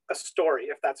with a story,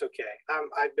 if that's okay.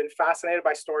 I've been fascinated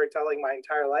by storytelling my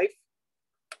entire life.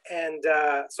 And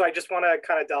so I just want to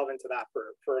kind of delve into that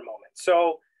for a moment.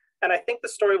 So, and I think the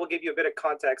story will give you a bit of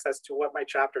context as to what my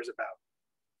chapter is about.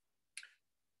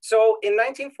 So in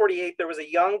 1948, there was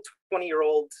a young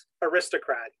 20-year-old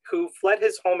aristocrat who fled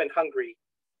his home in Hungary.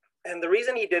 And the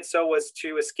reason he did so was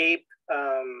to escape,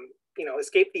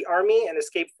 escape the army and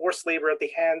escape forced labor at the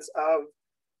hands of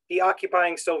the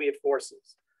occupying Soviet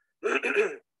forces.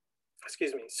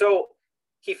 Excuse me. So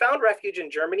he found refuge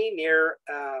in Germany near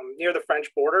the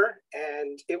French border.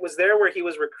 And it was there where he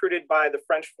was recruited by the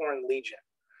French Foreign Legion.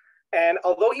 And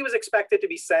although he was expected to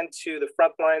be sent to the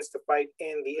front lines to fight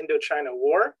in the Indochina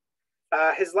War,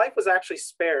 his life was actually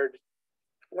spared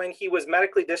when he was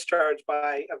medically discharged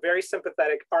by a very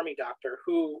sympathetic army doctor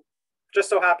who just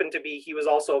so happened to be, he was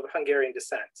also of Hungarian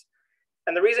descent.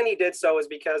 And the reason he did so is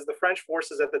because the French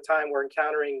forces at the time were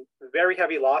encountering very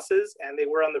heavy losses and they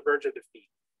were on the verge of defeat.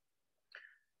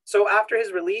 So after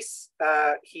his release,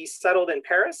 he settled in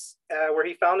Paris, where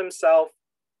he found himself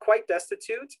quite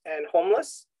destitute and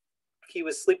homeless. He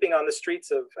was sleeping on the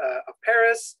streets of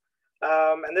Paris,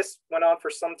 and this went on for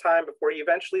some time before he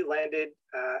eventually landed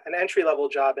an entry-level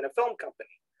job in a film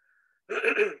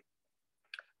company.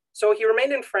 So he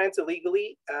remained in France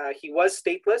illegally. He was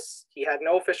stateless. He had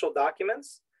no official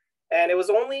documents. And it was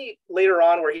only later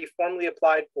on where he formally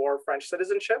applied for French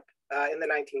citizenship in the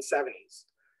 1970s.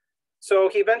 So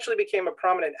he eventually became a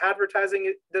prominent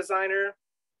advertising designer.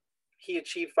 He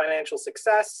achieved financial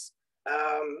success.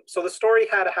 So the story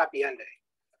had a happy ending.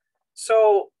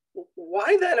 So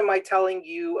why then am I telling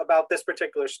you about this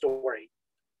particular story,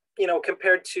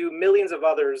 compared to millions of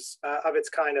others of its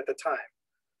kind at the time?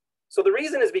 So the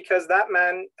reason is because that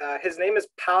man, his name is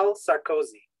Paul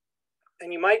Sarkozy.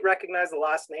 And you might recognize the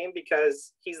last name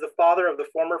because he's the father of the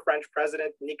former French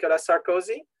president, Nicolas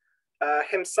Sarkozy,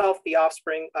 himself the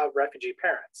offspring of refugee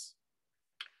parents.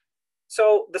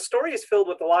 So the story is filled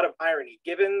with a lot of irony,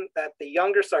 given that the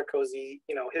younger Sarkozy,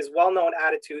 his well-known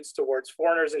attitudes towards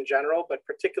foreigners in general, but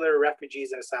particularly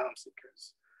refugees and asylum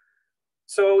seekers.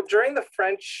 So during the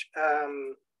French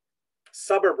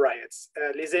suburb riots,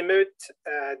 les émeutes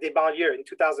des banlieues in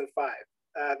 2005,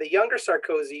 the younger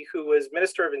Sarkozy, who was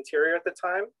Minister of Interior at the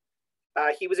time,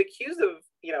 he was accused of,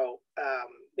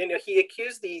 he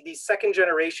accused the second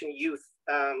generation youth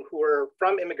who were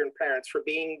from immigrant parents for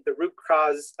being the root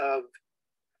cause of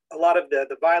a lot of the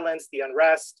violence, the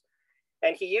unrest.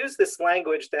 And he used this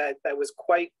language that was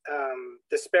quite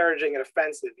disparaging and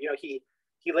offensive.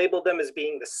 He labeled them as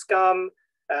being the scum,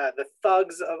 the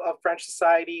thugs of French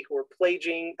society who were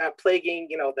plaguing,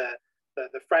 the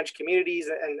the French communities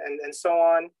and so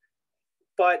on.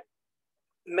 But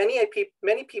many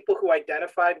people who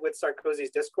identified with Sarkozy's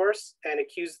discourse and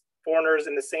accused foreigners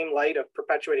in the same light of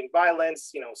perpetuating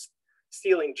violence,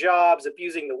 stealing jobs,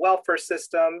 abusing the welfare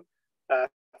system,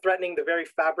 threatening the very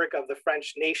fabric of the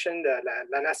French nation,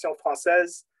 la nation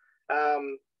française.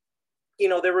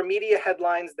 There were media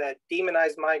headlines that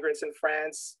demonized migrants in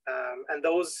France, and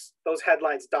those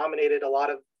headlines dominated a lot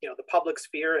of the public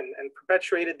sphere and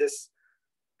perpetuated this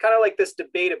kind of like this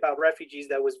debate about refugees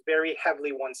that was very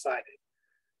heavily one-sided.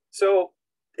 So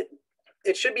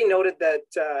it should be noted that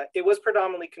it was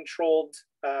predominantly controlled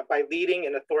by leading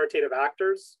and authoritative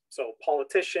actors, so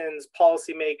politicians,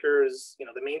 policymakers,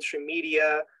 the mainstream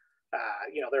media.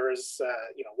 There was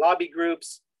lobby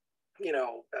groups,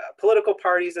 political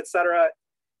parties, etc.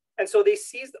 And so they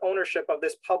seized ownership of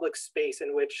this public space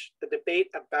in which the debate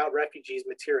about refugees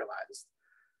materialized.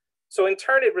 So in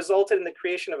turn, it resulted in the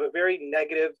creation of a very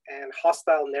negative and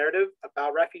hostile narrative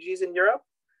about refugees in Europe.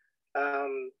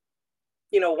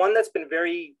 One that's been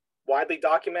very widely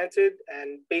documented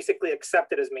and basically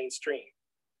accepted as mainstream.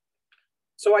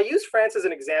 So I use France as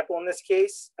an example in this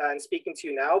case and speaking to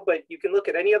you now, but you can look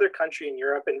at any other country in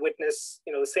Europe and witness,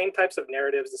 the same types of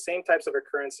narratives, the same types of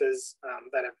occurrences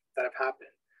that have happened.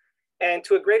 And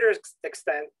to a greater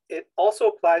extent, it also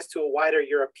applies to a wider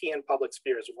European public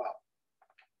sphere as well.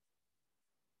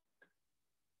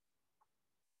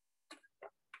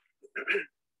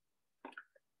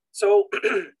 So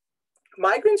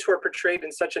migrants who are portrayed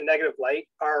in such a negative light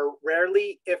are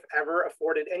rarely, if ever,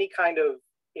 afforded any kind of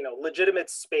legitimate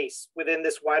space within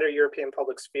this wider European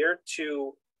public sphere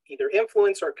to either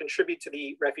influence or contribute to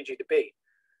the refugee debate.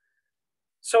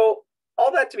 So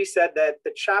all that to be said, that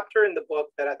the chapter in the book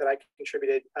that I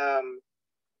contributed,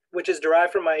 which is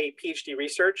derived from my PhD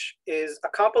research, is a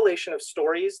compilation of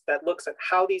stories that looks at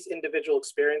how these individual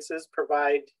experiences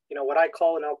provide, what I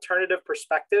call an alternative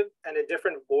perspective and a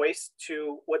different voice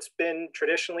to what's been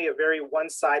traditionally a very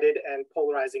one-sided and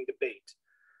polarizing debate.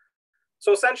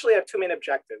 So essentially I have two main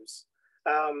objectives.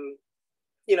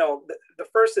 The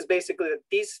first is basically that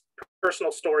these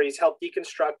personal stories help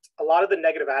deconstruct a lot of the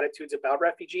negative attitudes about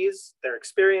refugees, their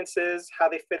experiences, how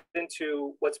they fit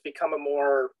into what's become a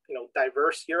more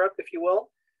diverse Europe, if you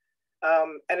will.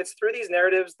 And it's through these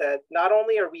narratives that not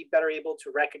only are we better able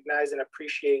to recognize and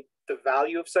appreciate the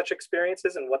value of such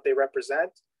experiences and what they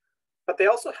represent, but they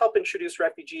also help introduce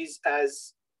refugees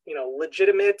as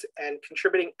legitimate and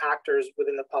contributing actors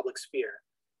within the public sphere.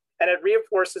 And it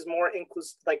reinforces more of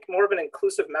an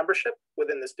inclusive membership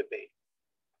within this debate.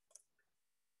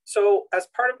 So as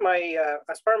part of my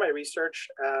research,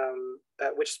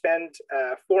 which spanned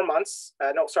 5 months,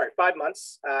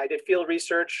 I did field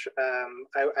research.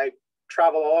 I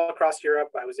traveled all across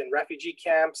Europe. I was in refugee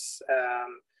camps,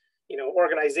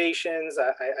 organizations.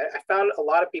 I found a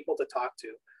lot of people to talk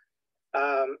to.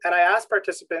 And I asked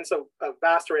participants a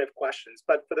vast array of questions,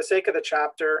 but for the sake of the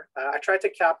chapter, I tried to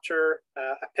capture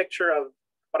a picture of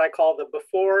what I call the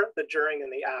before, the during,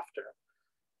 and the after.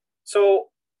 So,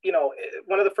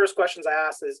 one of the first questions I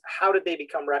asked is, how did they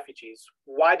become refugees?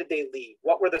 Why did they leave?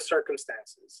 What were the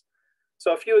circumstances?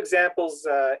 So a few examples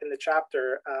in the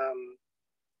chapter,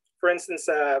 for instance,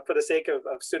 for the sake of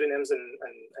pseudonyms and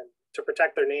to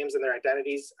protect their names and their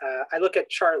identities, I look at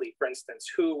Charlie, for instance,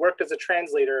 who worked as a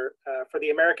translator for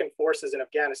the American forces in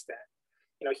Afghanistan.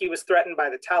 He was threatened by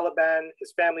the Taliban.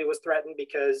 His family was threatened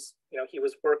because, he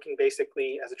was working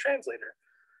basically as a translator.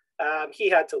 He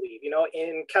had to leave.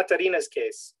 In Katarina's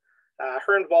case,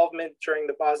 her involvement during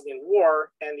the Bosnian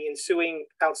War and the ensuing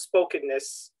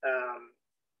outspokenness,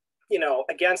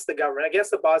 against the government,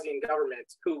 against the Bosnian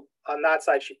government, who on that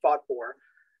side she fought for,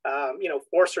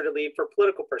 forced her to leave for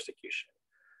political persecution.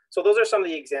 So those are some of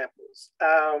the examples.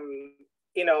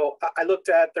 I looked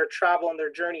at their travel and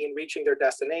their journey in reaching their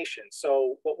destination.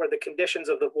 So what were the conditions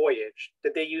of the voyage?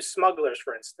 Did they use smugglers,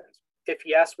 for instance? If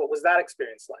yes, what was that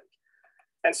experience like?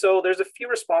 And so there's a few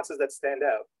responses that stand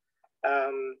out.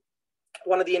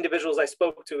 One of the individuals I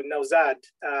spoke to, Nozad,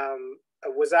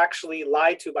 was actually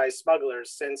lied to by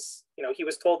smugglers, since he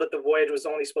was told that the voyage was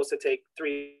only supposed to take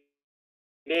 3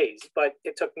 days, but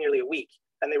it took nearly a week,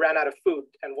 and they ran out of food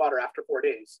and water after 4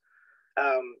 days.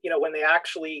 When they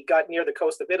actually got near the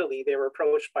coast of Italy, they were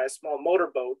approached by a small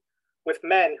motorboat with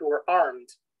men who were armed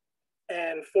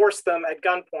and forced them at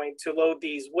gunpoint to load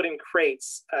these wooden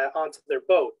crates onto their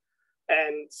boat.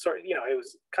 And it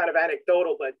was kind of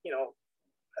anecdotal, but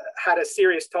had a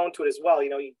serious tone to it as well.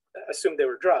 He assumed they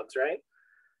were drugs, right?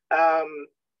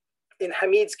 In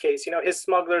Hamid's case, his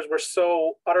smugglers were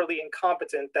so utterly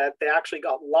incompetent that they actually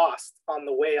got lost on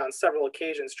the way on several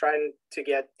occasions trying to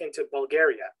get into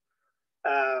Bulgaria.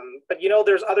 But you know,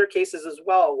 there's other cases as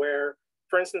well where,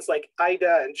 for instance, like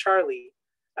Ida and Charlie,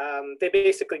 they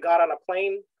basically got on a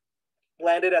plane,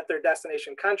 landed at their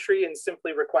destination country, and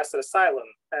simply requested asylum.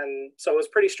 And so it was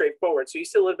pretty straightforward. So you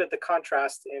see a little bit of the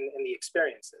contrast in the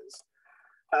experiences.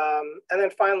 And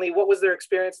then finally, what was their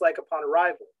experience like upon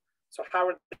arrival? So how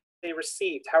were they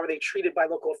received? How were they treated by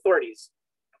local authorities?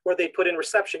 Were they put in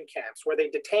reception camps? Were they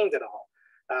detained at all?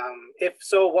 If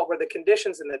so, what were the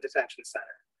conditions in the detention center?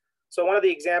 So one of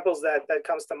the examples that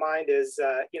comes to mind is,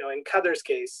 you know, in Kader's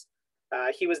case,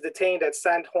 he was detained at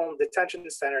Sandholm Detention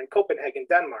Center in Copenhagen,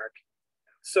 Denmark.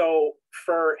 So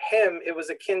for him, it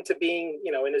was akin to being,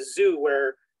 you know, in a zoo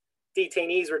where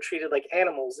detainees were treated like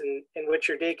animals, in which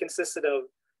your day consisted of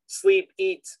sleep,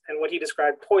 eat, and what he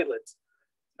described toilet.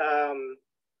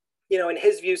 You know, in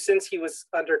his view, since he was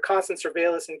under constant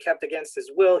surveillance and kept against his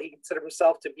will, he considered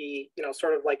himself to be, you know,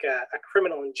 sort of like a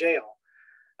criminal in jail.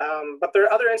 But there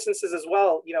are other instances as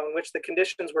well, you know, in which the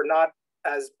conditions were not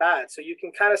as bad. So you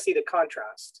can kind of see the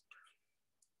contrast.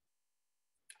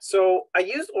 So I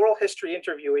used oral history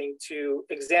interviewing to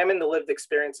examine the lived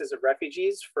experiences of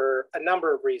refugees for a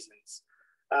number of reasons.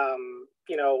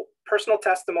 You know, personal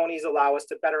testimonies allow us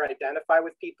to better identify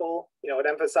with people. You know, it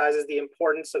emphasizes the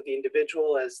importance of the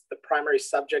individual as the primary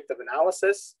subject of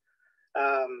analysis.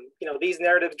 You know, these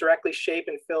narratives directly shape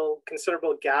and fill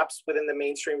considerable gaps within the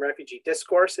mainstream refugee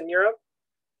discourse in Europe,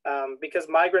 because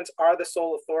migrants are the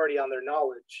sole authority on their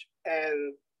knowledge,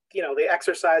 and you know, they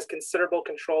exercise considerable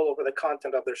control over the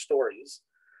content of their stories.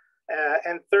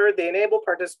 And third, they enable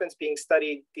participants being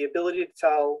studied the ability to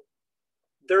tell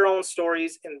their own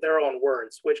stories in their own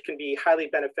words, which can be highly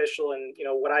beneficial, and you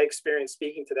know, what I experienced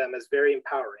speaking to them is very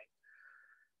empowering.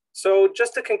 So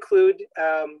just to conclude,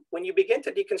 when you begin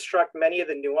to deconstruct many of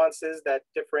the nuances that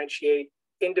differentiate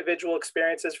individual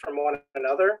experiences from one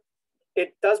another,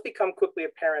 it does become quickly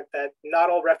apparent that not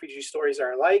all refugee stories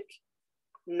are alike,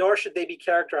 nor should they be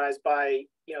characterized by,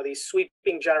 you know, these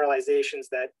sweeping generalizations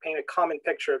that paint a common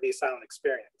picture of the asylum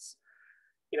experience.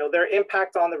 You know, their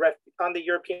impact on the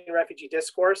European refugee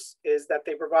discourse is that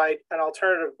they provide an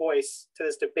alternative voice to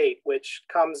this debate, which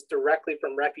comes directly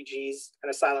from refugees and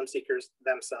asylum seekers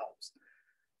themselves.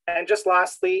 And just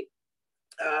lastly,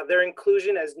 their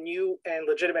inclusion as new and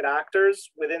legitimate actors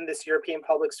within this European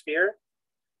public sphere,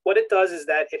 what it does is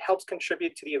that it helps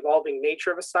contribute to the evolving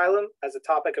nature of asylum as a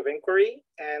topic of inquiry,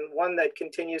 and one that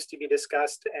continues to be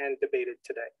discussed and debated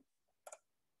today.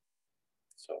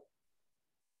 So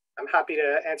I'm happy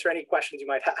to answer any questions you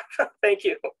might have. Thank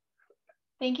you.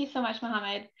 Thank you so much,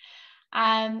 Mohammed.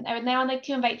 I would now like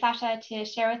to invite Sasha to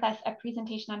share with us a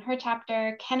presentation on her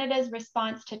chapter, Canada's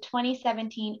Response to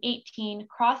 2017-18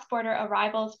 Cross-Border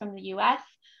Arrivals from the US,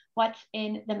 What's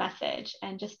in the Message?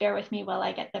 And just bear with me while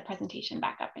I get the presentation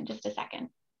back up in just a second.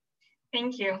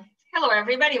 Thank you. Hello,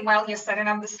 everybody. While you're setting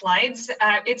up the slides,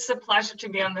 it's a pleasure to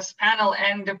be on this panel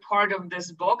and a part of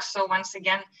this book. So once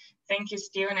again, thank you,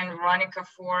 Stephen and Veronica,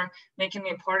 for making me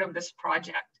a part of this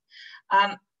project.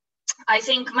 I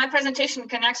think my presentation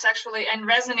connects actually and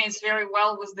resonates very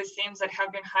well with the themes that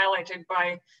have been highlighted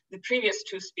by the previous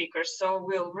two speakers. So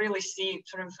we'll really see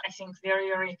sort of, I think, very,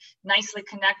 very nicely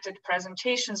connected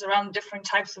presentations around different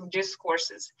types of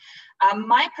discourses.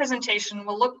 My presentation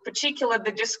will look particularly at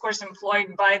the discourse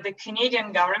employed by the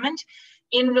Canadian government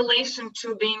in relation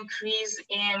to the increase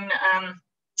in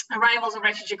arrivals of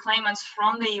refugee claimants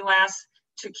from the US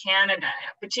to Canada,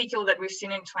 particularly that we've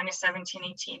seen in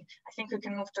 2017-18. I think we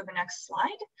can move to the next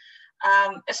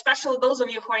slide. Especially those of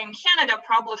you who are in Canada are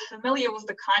probably familiar with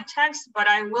the context, but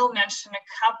I will mention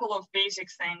a couple of basic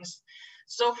things.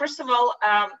 So first of all,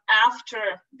 after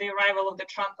the arrival of the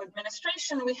Trump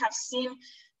administration, we have seen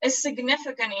a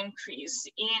significant increase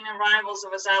in arrivals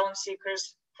of asylum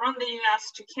seekers from the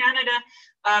US to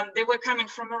Canada. They were coming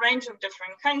from a range of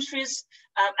different countries,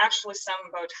 actually some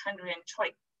about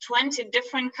 120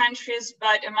 different countries,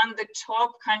 but among the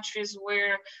top countries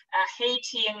were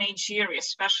Haiti and Nigeria,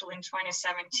 especially in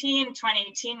 2017.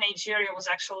 2018, Nigeria was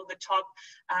actually the top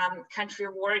country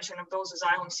of origin of those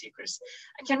asylum seekers.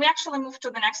 Can we actually move to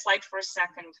the next slide for a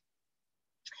second?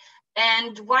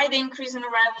 And why the increase in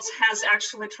arrivals has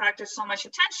actually attracted so much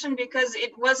attention, because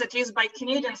it was, at least by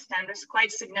Canadian standards,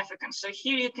 quite significant. So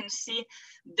here you can see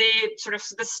the sort of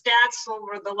the stats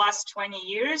over the last 20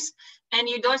 years, and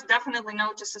you do definitely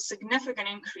notice a significant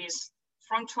increase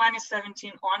from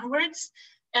 2017 onwards.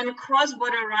 And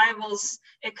cross-border arrivals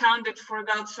accounted for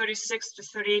about 36 to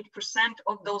 38%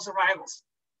 of those arrivals.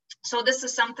 So this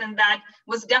is something that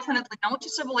was definitely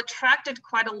noticeable, attracted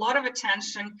quite a lot of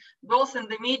attention, both in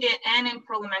the media and in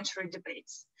parliamentary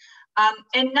debates.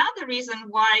 Another reason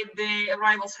why the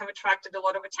arrivals have attracted a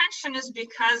lot of attention is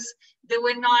because they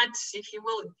were not, if you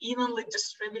will, evenly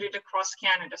distributed across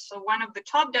Canada. So one of the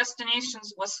top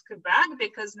destinations was Quebec,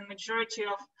 because the majority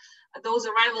of those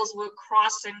arrivals were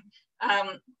crossing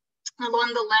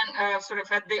along the land, sort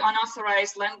of at the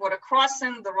unauthorized land border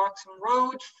crossing, the Roxham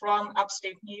Road from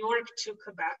upstate New York to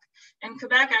Quebec. And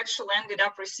Quebec actually ended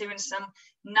up receiving some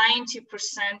 90%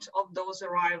 of those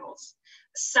arrivals.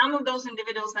 Some of those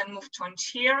individuals then moved to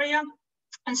Ontario.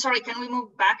 And sorry, can we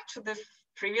move back to the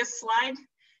previous slide?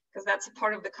 Because that's a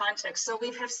part of the context. So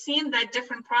we have seen that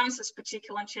different provinces,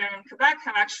 particularly Ontario and Quebec,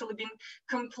 have actually been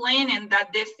complaining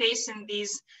that they're facing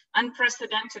these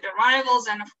unprecedented arrivals.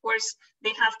 And of course,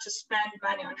 they have to spend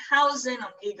money on housing,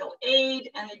 on legal aid,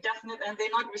 and they're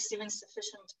not receiving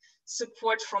sufficient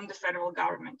support from the federal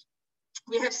government.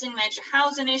 We have seen major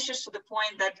housing issues to the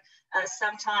point that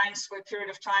sometimes for a period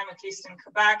of time, at least in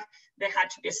Quebec, there had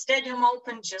to be a stadium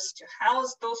open just to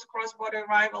house those cross-border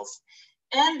arrivals.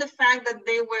 And the fact that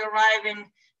they were arriving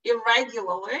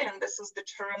irregularly, and this is the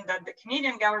term that the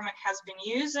Canadian government has been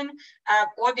using,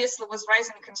 obviously was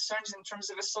raising concerns in terms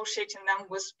of associating them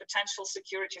with potential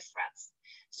security threats.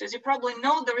 So as you probably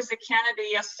know, there is a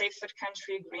Canada-US Safe Third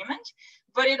Country Agreement,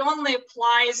 but it only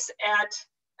applies at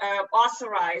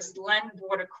authorized land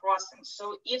border crossings.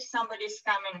 So if somebody is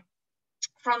coming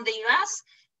from the US,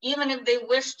 even if they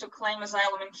wish to claim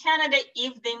asylum in Canada,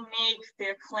 if they make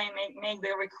their claim, make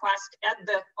their request at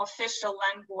the official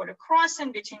land border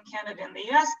crossing between Canada and the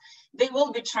US, they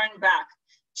will be turned back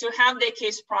to have their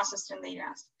case processed in the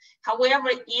US. However,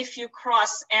 if you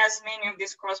cross, as many of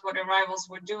these cross-border arrivals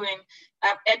were doing,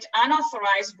 at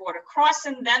unauthorized border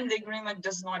crossing, then the agreement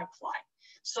does not apply.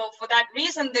 So for that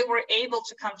reason, they were able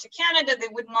to come to Canada. They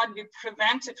would not be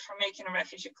prevented from making a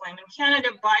refugee claim in Canada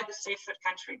by the Safe Third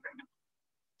Country Agreement.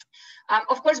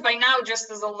 Of course, by now,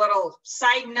 just as a little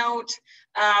side note,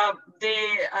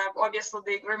 obviously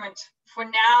the agreement for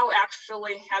now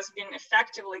actually has been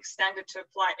effectively extended to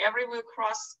apply everywhere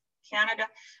across Canada,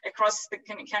 across the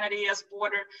Canada-US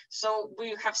border. So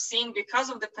we have seen, because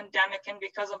of the pandemic and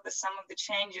because of some of the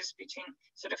changes between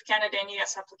sort of Canada and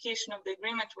US application of the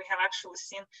agreement, we have actually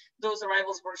seen those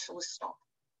arrivals virtually stop.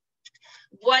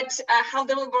 How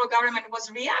the Liberal government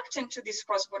was reacting to these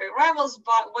cross-border arrivals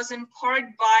was in part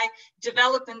by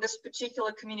developing this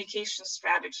particular communication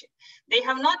strategy. They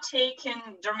have not taken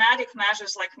dramatic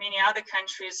measures like many other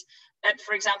countries at,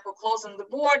 for example, closing the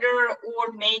border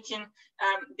or making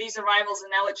these arrivals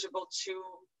ineligible to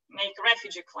make a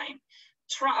refugee claim.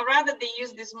 Rather, they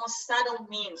use these more subtle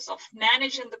means of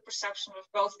managing the perception of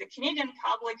both the Canadian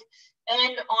public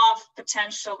and of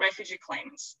potential refugee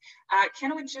claimants.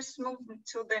 Can we just move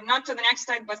to not to the next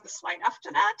slide, but the slide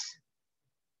after that?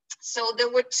 So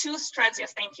there were two strands,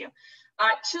 yes, thank you.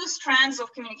 Two strands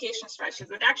of communication strategies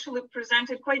that actually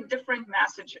presented quite different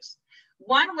messages.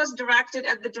 One was directed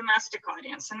at the domestic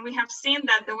audience, and we have seen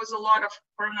that there was a lot of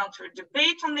parliamentary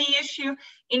debate on the issue,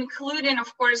 including,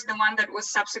 of course, the one that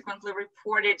was subsequently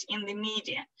reported in the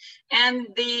media. And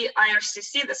the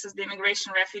IRCC, this is the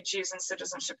Immigration, Refugees and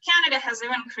Citizenship Canada, has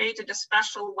even created a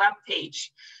special web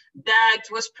page that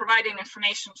was providing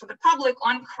information to the public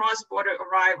on cross-border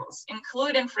arrivals,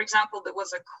 including, for example, there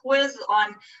was a quiz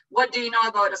on what do you know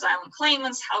about asylum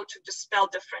claimants, how to dispel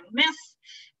different myths.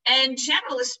 And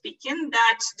generally speaking,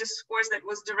 that discourse that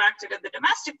was directed at the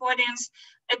domestic audience,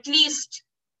 at least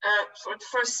at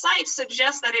first sight,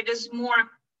 suggests that it is more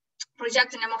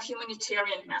projecting a more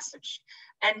humanitarian message.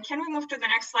 And can we move to the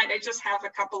next slide? I just have a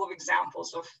couple of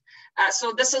examples of,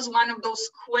 so this is one of those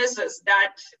quizzes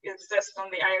that exist on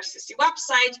the IRCC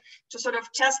website to sort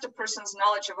of test a person's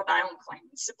knowledge of asylum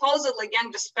claims. Supposedly,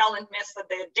 again, dispelling myths that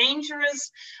they're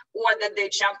dangerous or that they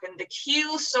jump in the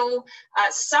queue. So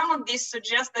some of these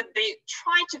suggest that they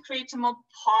try to create a more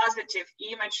positive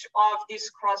image of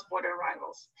these cross-border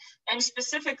arrivals. And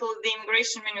specifically, the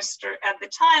immigration minister at the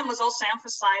time was also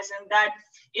emphasizing that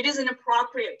it is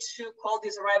inappropriate to call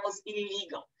these arrivals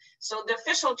illegal. So the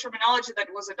official terminology that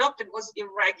was adopted was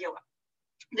irregular.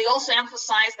 They also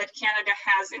emphasized that Canada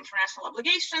has international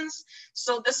obligations.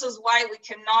 So this is why we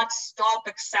cannot stop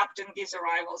accepting these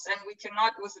arrivals and we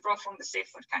cannot withdraw from the Safe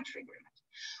Third Country Agreement.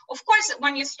 Of course,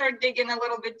 when you start digging a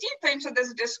little bit deeper into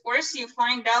this discourse, you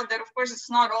find out that, of course,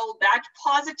 it's not all that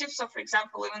positive. So, for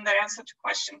example, even the answer to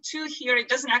question 2 here, it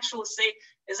doesn't actually say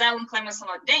asylum claimants are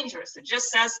not dangerous. It just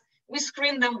says we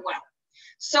screen them well.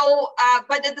 So,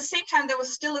 but at the same time, there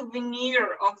was still a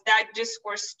veneer of that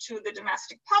discourse to the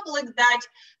domestic public that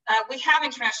we have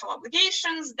international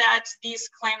obligations, that these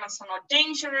claimants are not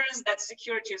dangerous, that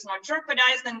security is not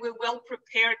jeopardized, and we will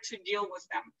prepare to deal with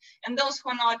them. And those who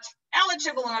are not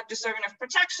eligible and not deserving of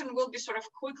protection will be sort of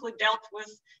quickly dealt with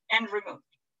and removed.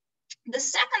 The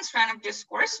second strand of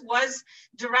discourse was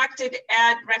directed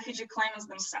at refugee claimants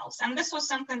themselves. And this was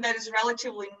something that is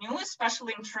relatively new,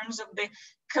 especially in terms of the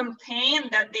campaign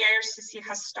that the IRCC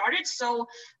has started. So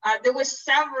there were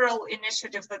several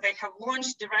initiatives that they have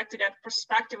launched directed at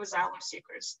prospective asylum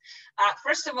seekers.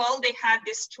 First of all, they had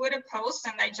this Twitter post,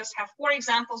 and I just have 4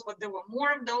 examples, but there were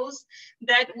more of those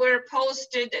that were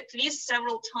posted at least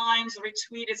several times,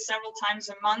 retweeted several times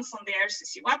a month on the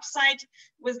IRCC website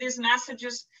with these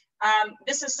messages.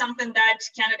 This is something that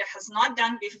Canada has not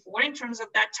done before in terms of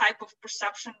that type of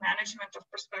perception management of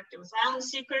prospective asylum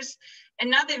seekers.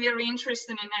 Another very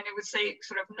interesting, and I would say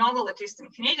sort of novel, at least in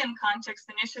Canadian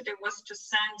context, initiative was to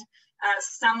send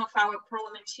some of our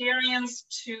parliamentarians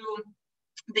to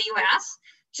the US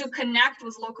to connect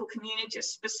with local communities,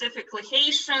 specifically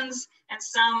Haitians and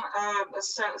some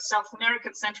South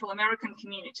American, Central American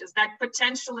communities that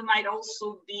potentially might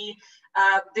also be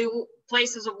the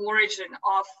places of origin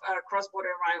of cross-border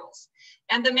arrivals.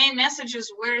 And the main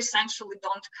messages were essentially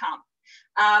don't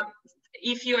come.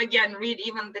 If you again read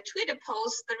even the Twitter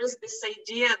post, there is this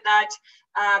idea that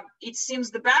it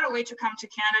seems the better way to come to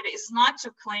Canada is not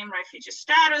to claim refugee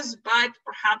status, but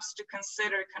perhaps to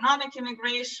consider economic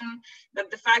immigration, that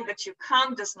the fact that you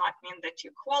come does not mean that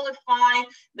you qualify,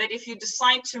 that if you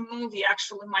decide to move, you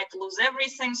actually might lose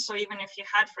everything. So even if you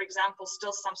had, for example,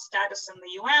 still some status in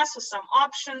the US or some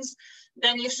options,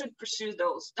 then you should pursue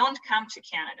those. Don't come to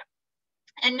Canada.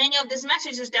 And many of these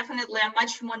messages definitely are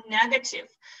much more negative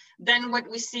than what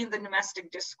we see in the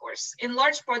domestic discourse. In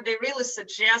large part, they really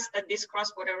suggest that these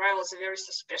cross-border arrivals are very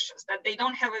suspicious, that they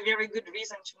don't have a very good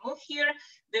reason to move here.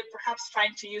 They're perhaps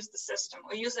trying to use the system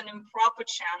or use an improper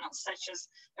channel, such as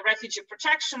a refugee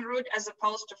protection route, as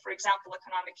opposed to, for example,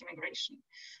 economic immigration.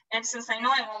 And since I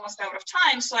know I'm almost out of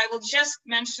time, so I will just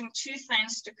mention 2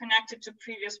 things to connect it to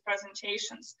previous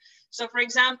presentations. So for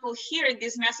example, here,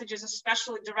 these messages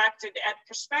especially directed at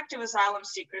prospective asylum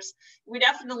seekers, we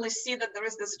definitely see that there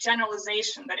is this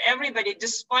generalization that everybody,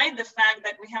 despite the fact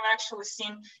that we have actually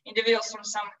seen individuals from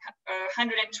some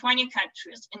 120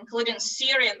 countries, including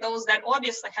Syria, those that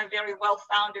obviously have very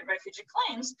well-founded refugee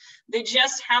claims, they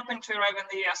just happen to arrive in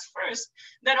the US first,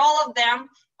 that all of them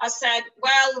said,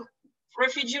 well,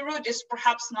 refugee route is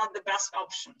perhaps not the best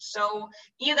option. So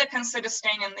either consider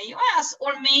staying in the US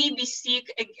or maybe seek,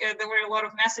 there were a lot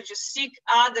of messages, seek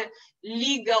other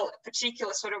legal,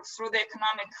 particular sort of through the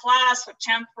economic class or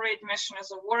temporary admission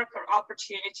as a worker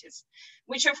opportunities,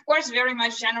 which of course very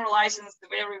much generalizes the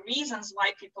very reasons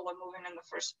why people are moving in the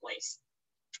first place.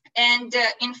 And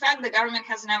in fact, the government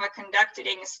has never conducted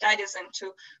any studies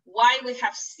into why we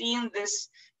have seen this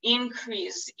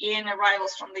increase in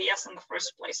arrivals from the US in the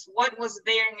first place. What was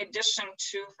there in addition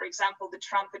to, for example, the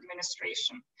Trump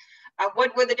administration?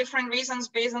 What were the different reasons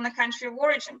based on the country of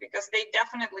origin? Because they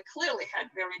definitely clearly had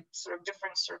very sort of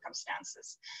different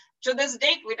circumstances. To this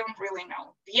date, we don't really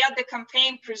know. Yet the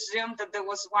campaign presumed that there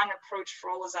was one approach for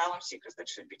all asylum seekers that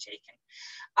should be taken.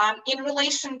 In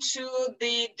relation to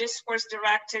the discourse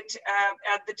directed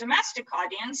at the domestic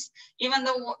audience, even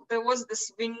though there was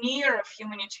this veneer of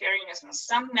humanitarianism,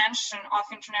 some mention of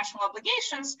international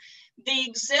obligations, they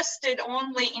existed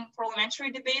only in parliamentary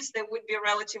debates. There would be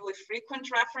relatively frequent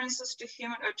references to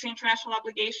international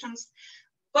obligations.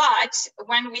 But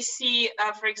when we see,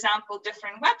 for example,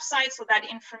 different websites, so that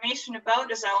information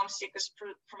about asylum seekers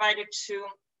provided to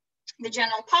the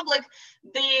general public,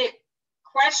 the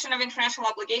question of international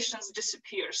obligations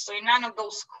disappears. So in none of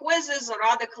those quizzes or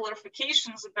other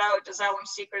clarifications about asylum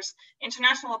seekers,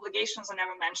 international obligations are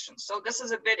never mentioned. So this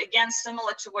is a bit, again,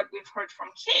 similar to what we've heard from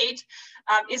Kate,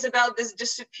 is about this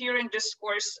disappearing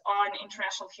discourse on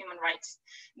international human rights.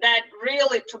 That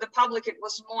really, to the public, it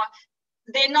was more,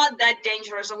 they're not that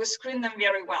dangerous, or we screen them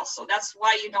very well. So that's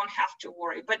why you don't have to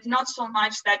worry, but not so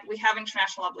much that we have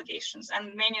international obligations.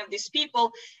 And many of these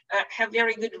people have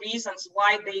very good reasons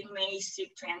why they may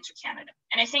seek to enter Canada.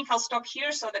 And I think I'll stop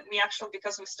here so that we actually,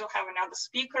 because we still have another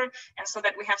speaker, and so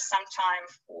that we have some time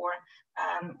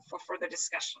for further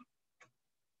discussion.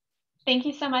 Thank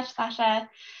you so much, Sasha.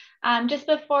 Just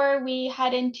before we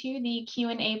head into the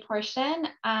Q&A portion,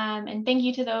 and thank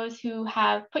you to those who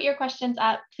have put your questions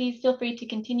up, please feel free to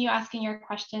continue asking your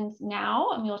questions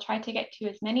now, and we will try to get to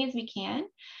as many as we can.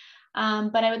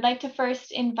 But I would like to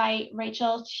first invite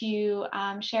Rachel to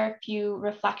share a few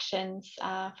reflections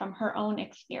from her own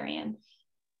experience.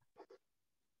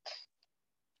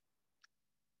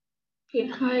 Okay.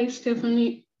 Hi,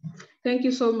 Stephanie. Thank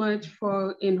you so much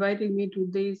for inviting me to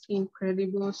this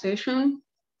incredible session.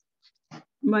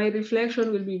 My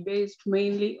reflection will be based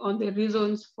mainly on the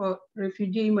reasons for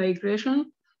refugee migration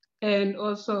and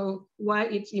also why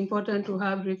it's important to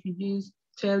have refugees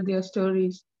tell their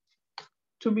stories.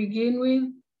 To begin with,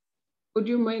 would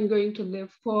you mind going to the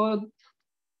fourth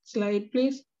slide,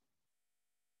 please?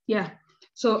 Yeah,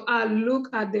 so I'll look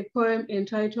at the poem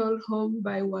entitled Home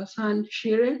by Wasan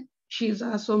Shire. She's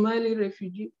a Somali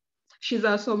refugee. She's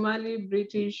a Somali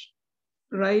British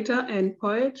writer and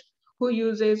poet who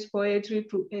uses poetry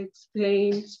to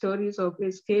explain stories of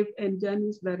escape and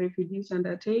journeys that refugees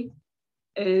undertake.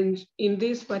 And in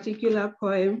this particular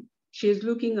poem, she's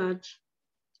looking at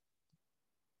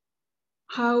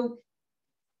how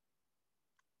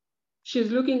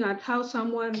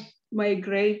someone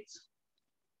migrates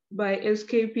by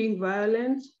escaping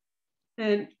violence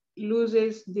and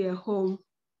loses their home.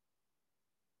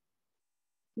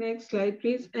 Next slide,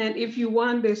 please. And if you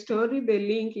want the story, the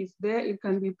link is there. It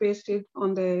can be pasted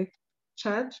on the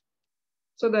chat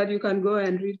so that you can go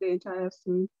and read the entire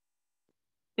story.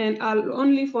 And I'll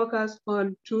only focus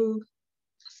on two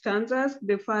stanzas.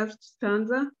 The first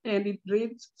stanza, and it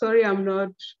reads, sorry, I'm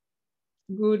not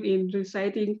good in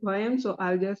reciting poems, so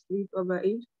I'll just read over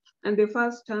it. And the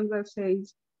first stanza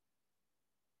says,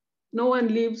 no one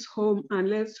leaves home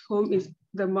unless home is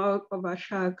the mouth of a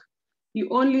shark. You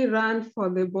only run for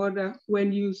the border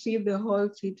when you see the whole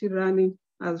city running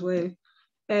as well.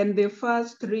 And the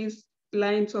first three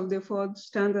lines of the fourth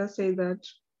stanza say that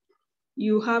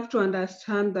you have to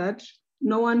understand that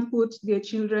no one puts their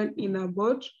children in a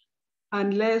boat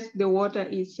unless the water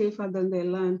is safer than the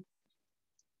land.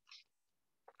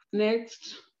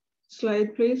 Next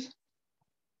slide, please.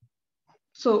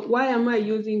 So why am I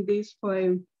using this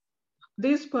poem?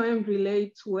 This poem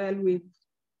relates well with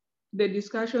the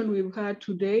discussion we've had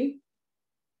today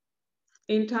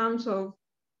in terms of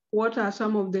what are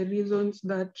some of the reasons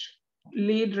that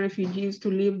lead refugees to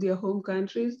leave their home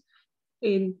countries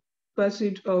in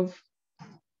pursuit of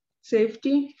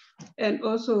safety, and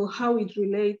also how it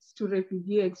relates to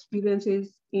refugee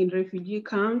experiences in refugee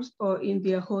camps or in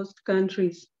their host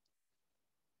countries.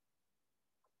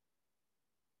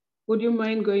 Would you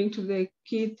mind going to the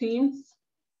key themes?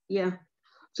 Yeah.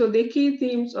 So the key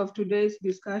themes of today's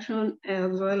discussion,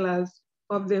 as well as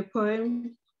of the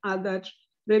poem, are that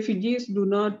refugees do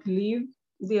not leave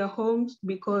their homes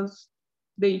because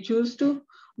they choose to,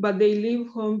 but they leave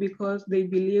home because they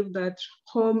believe that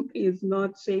home is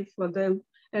not safe for them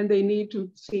and they need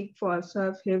to seek for a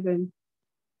safe haven.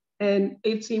 And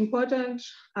it's important,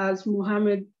 as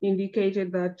Mohammed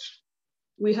indicated, that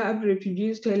we have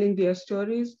refugees telling their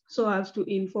stories so as to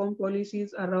inform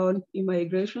policies around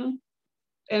immigration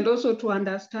and also to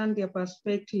understand their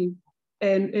perspective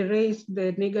and erase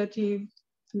the negative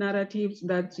narratives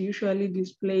that's usually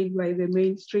displayed by the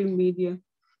mainstream media.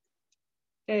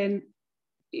 And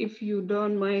if you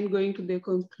don't mind going to the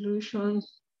conclusion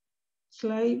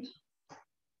slide.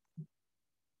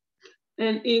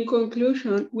 And in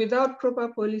conclusion, without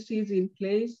proper policies in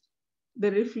place, the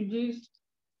refugees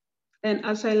and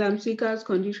asylum seekers'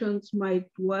 conditions might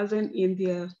worsen in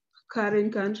their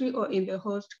current country or in the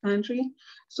host country.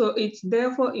 So it's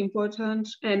therefore important,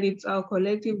 and it's our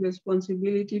collective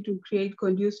responsibility to create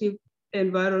conducive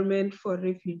environment for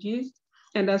refugees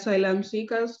and asylum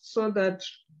seekers so that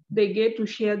they get to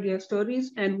share their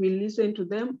stories and we listen to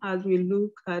them as we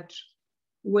look at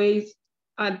ways,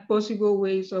 at possible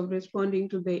ways of responding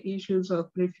to the issues of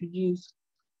refugees.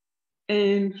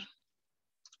 And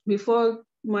before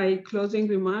my closing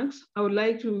remarks, I would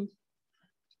like to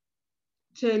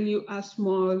tell you a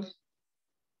small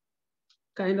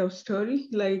kind of story.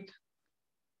 Like,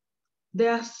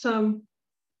 there are some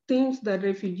things that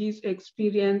refugees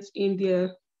experience in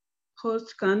their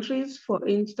host countries, for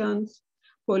instance,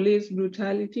 police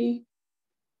brutality.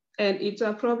 And it's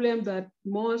a problem that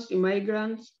most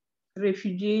immigrants,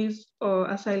 refugees,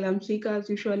 or asylum seekers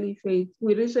usually face.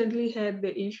 We recently had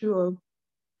the issue of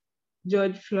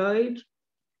George Floyd,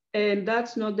 and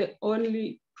that's not the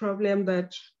only problem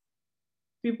that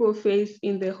people face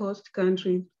in the host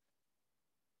country.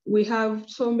 We have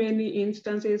so many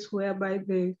instances whereby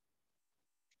the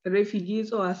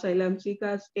refugees or asylum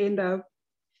seekers end up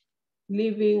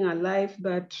living a life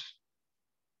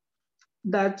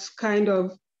that's kind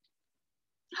of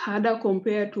harder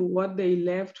compared to what they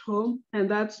left home. And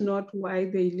that's not why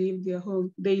they leave their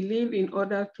home. They leave in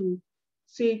order to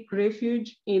seek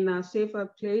refuge in a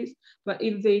safer place. But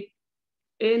if they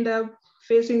end up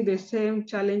facing the same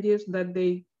challenges that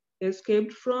they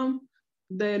escaped from,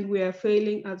 then we are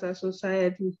failing as a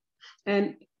society.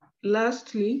 And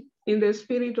lastly, In the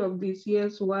spirit of this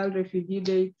year's World Refugee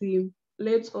Day theme,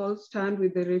 let's all stand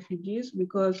with the refugees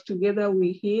because together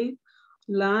we heal,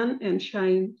 learn and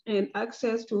shine, and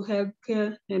access to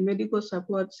healthcare and medical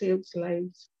support saves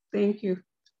lives. Thank you.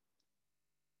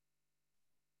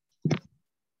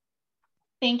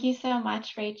 Thank you so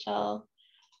much, Rachel.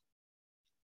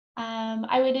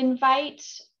 I would invite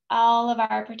all of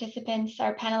our participants,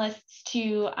 our panelists,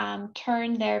 to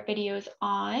turn their videos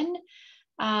on,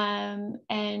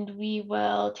 and we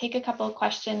will take a couple of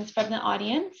questions from the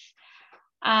audience.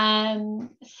 There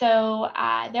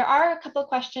are a couple of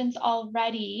questions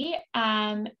already,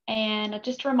 and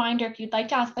just a reminder, if you'd like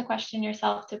to ask the question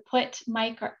yourself, to put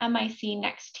mic or MIC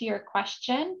next to your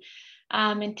question,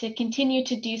 and to continue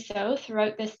to do so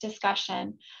throughout this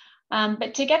discussion.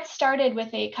 But to get started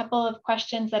with a couple of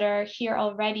questions that are here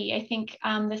already, I think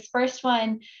this first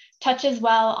one touches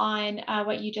well on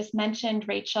what you just mentioned,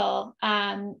 Rachel,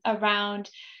 around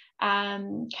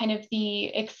kind of the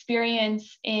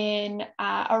experience in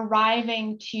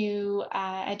arriving to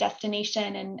a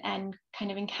destination and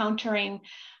kind of encountering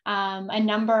a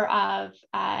number of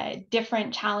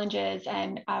different challenges,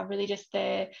 and really just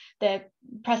the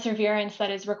perseverance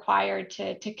that is required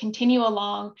to continue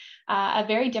along a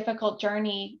very difficult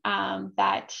journey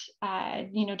that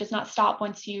does not stop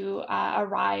once you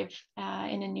arrive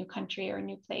in a new country or a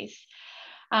new place.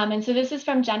 And so this is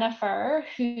from Jennifer,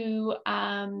 who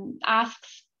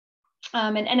asks,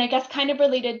 and I guess kind of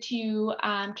related to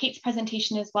Kate's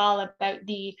presentation as well, about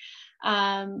the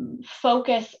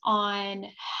focus on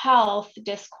health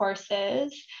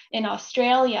discourses in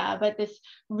Australia, but this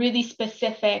really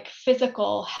specific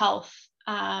physical health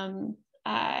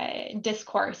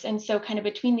discourse. And so kind of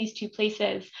between these two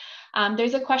places,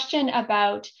 there's a question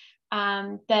about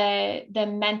the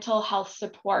mental health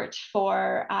support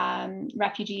for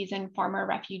refugees and former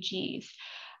refugees.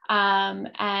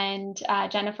 And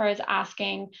Jennifer is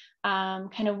asking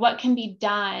kind of what can be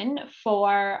done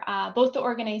for both the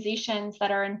organizations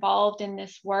that are involved in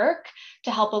this work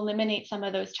to help eliminate some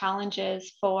of those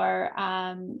challenges for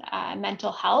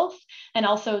mental health, and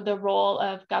also the role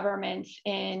of governments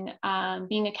in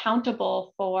being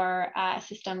accountable for a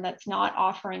system that's not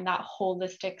offering that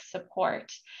holistic support.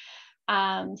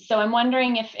 So I'm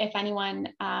wondering if anyone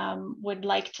would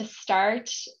like to start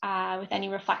with any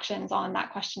reflections on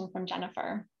that question from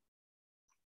Jennifer.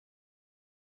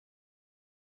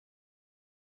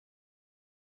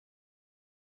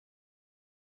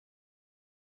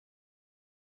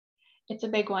 It's a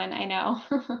big one, I know.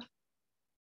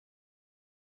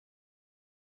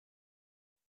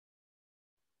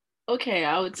 Okay,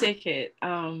 I would take it.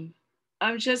 I'm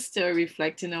just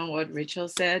reflecting on what Rachel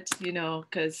said,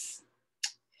 because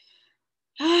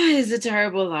it's a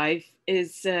terrible life.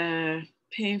 It's a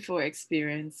painful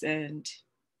experience. And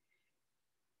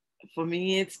for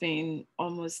me, it's been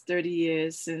almost 30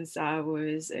 years since I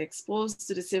was exposed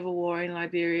to the civil war in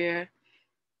Liberia.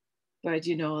 But,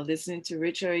 listening to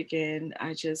Rachel again,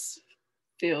 I just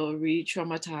feel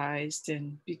re-traumatized,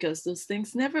 and because those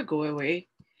things never go away.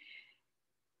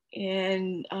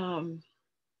 And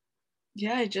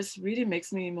yeah, it just really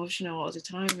makes me emotional all the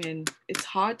time. And it's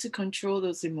hard to control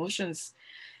those emotions,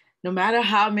 no matter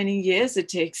how many years it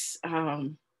takes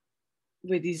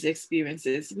with these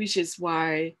experiences, which is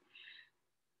why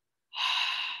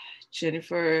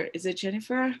Jennifer, is it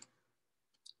Jennifer?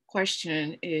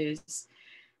 Question is,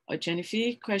 or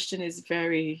Jennifer question is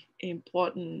very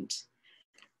important.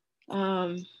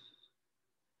 When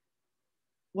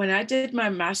I did my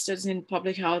master's in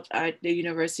public health at the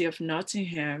University of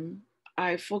Nottingham,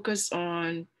 I focused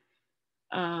on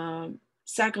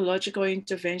psychological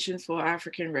interventions for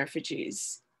African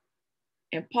refugees.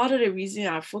 And part of the reason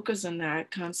I focus on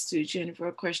that comes to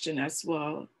Jennifer's question as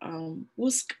well.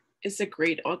 WUSC is a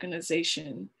great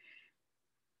organization,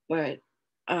 but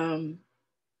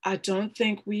I don't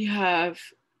think we have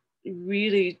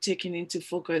really taken into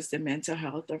focus the mental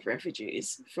health of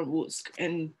refugees from WUSC.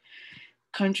 And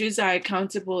countries are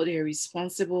accountable, they're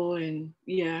responsible, and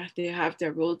yeah, they have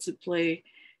their role to play.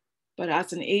 But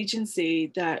as an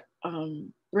agency that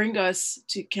bring us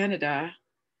to Canada,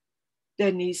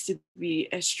 there needs to be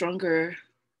a stronger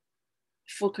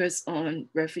focus on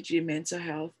refugee mental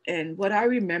health. And what I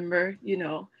remember,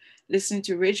 listening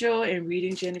to Rachel and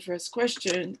reading Jennifer's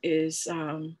question is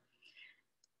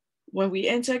when we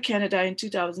entered Canada in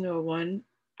 2001,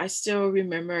 I still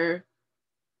remember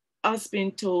us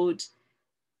being told,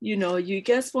 you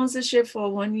get sponsorship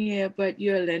for 1 year, but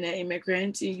you're a learner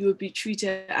immigrant and you will be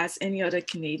treated as any other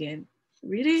Canadian.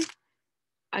 Really?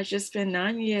 I just spent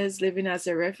 9 years living as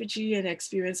a refugee and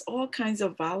experienced all kinds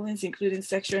of violence, including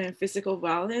sexual and physical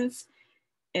violence.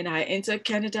 and I entered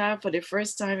Canada for the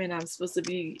first time, and I'm supposed to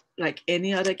be like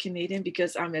any other Canadian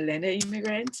because I'm a landed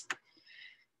immigrant.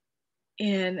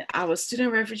 And our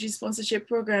student refugee sponsorship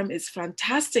program is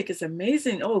fantastic. It's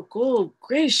amazing. Oh, go,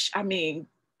 Grish. I mean,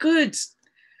 good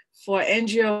for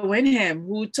Andrea Wenham,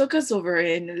 who took us over.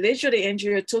 And literally,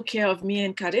 Andrea took care of me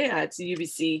and Kade at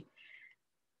UBC.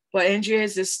 But Andrea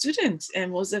is a student,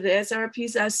 and most of the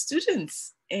SRPs are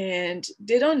students. And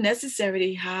they don't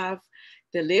necessarily have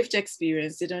the lived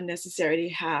experience. They don't necessarily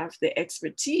have the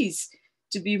expertise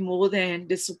to be more than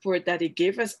the support that they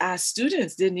gave us as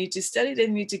students. They need to study, they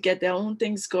need to get their own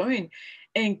things going.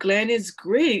 And Glenn is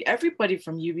great. Everybody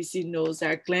from UBC knows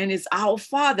that Glenn is our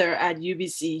father at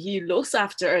UBC. He looks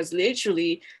after us,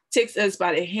 literally takes us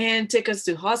by the hand, take us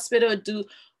to hospital, do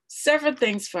several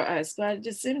things for us. But at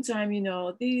the same time, you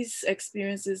know, these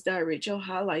experiences that Rachel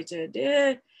highlighted,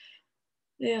 they're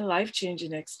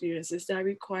life-changing experiences that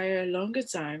require a longer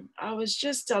time. I was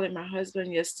just telling my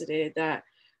husband yesterday that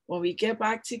when we get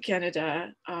back to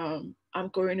Canada, I'm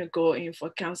going to go in for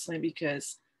counseling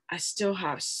because I still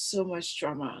have so much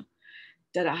trauma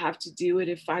that I have to deal with.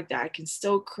 The fact that I can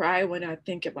still cry when I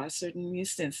think about certain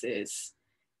instances.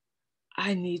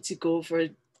 I need to go for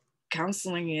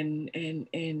counseling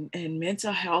and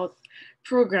mental health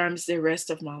programs the rest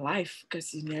of my life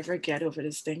because you never get over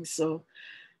this thing. So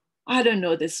I don't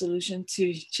know the solution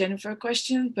to Jennifer's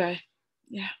question, but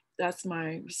yeah, that's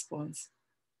my response.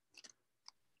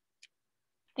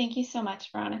 Thank you so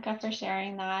much, Veronica, for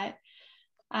sharing that.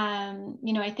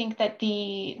 You know, I think that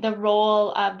the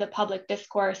role of the public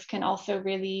discourse can also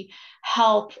really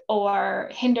help or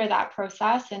hinder that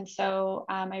process. And so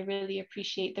I really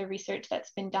appreciate the research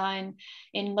that's been done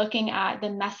in looking at the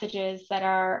messages that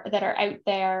are out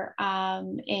there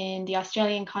in the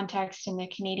Australian context, in the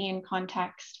Canadian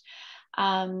context.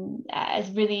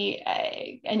 As really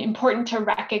and important to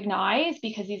recognize,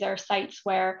 because these are sites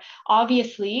where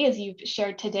obviously, as you've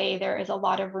shared today, there is a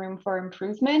lot of room for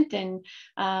improvement and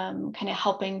kind of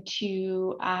helping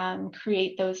to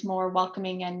create those more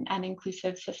welcoming and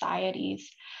inclusive societies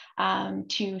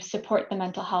to support the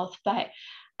mental health. But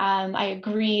I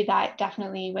agree that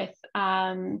definitely with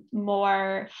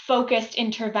more focused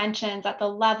interventions at the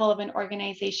level of an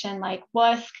organization like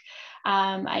WUSC,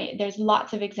 there's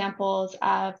lots of examples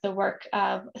of the work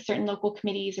of certain local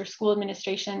committees or school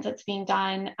administrations that's being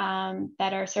done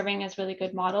that are serving as really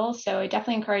good models. So I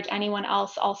definitely encourage anyone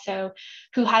else also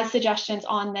who has suggestions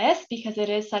on this, because it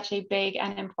is such a big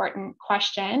and important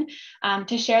question,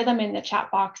 to share them in the chat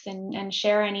box and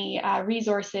share any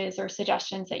resources or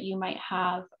suggestions that you might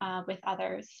have with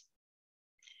others.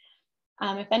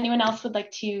 If anyone else would like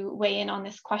to weigh in on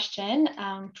this question,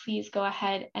 please go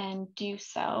ahead and do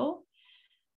so.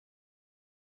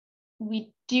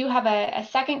 We do have a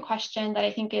second question that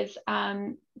I think is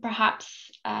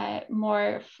perhaps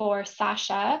more for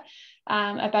Sasha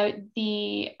about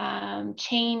the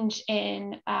change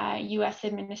in U.S.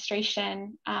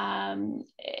 administration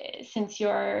since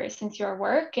your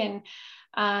work, and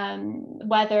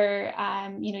whether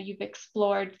you know, you've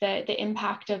explored the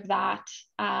impact of that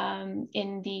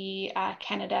in the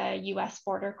Canada-U.S.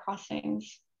 border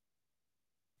crossings.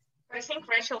 I think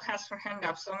Rachel has her hand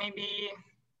up, so maybe.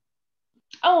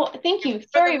 Oh, thank you.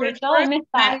 Sorry, Rachel, I missed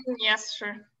that. Yes,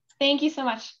 sure. Thank you so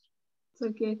much.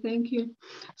 Okay, thank you.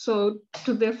 So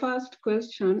to the first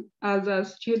question, as a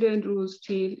student who's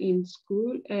still in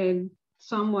school and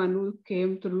someone who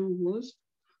came through WUSC,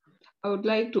 I would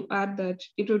like to add that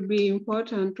it would be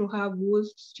important to have WUSC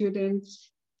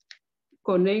students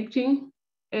connecting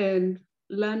and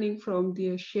learning from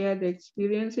their shared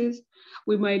experiences.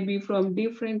 We might be from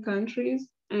different countries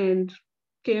and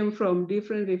came from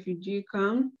different refugee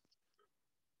camps,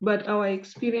 but our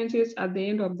experiences at the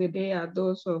end of the day are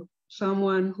those of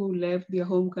someone who left their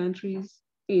home countries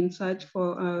in search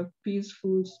for a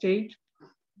peaceful state.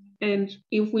 And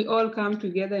if we all come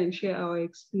together and share our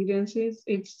experiences,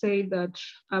 it's said that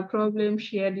a problem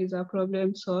shared is a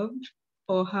problem solved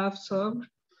or half solved.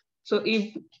 So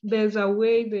if there's a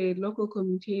way the local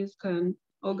committees can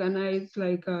organize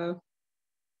like a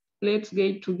let's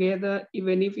get together,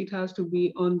 even if it has to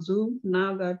be on Zoom,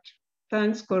 now that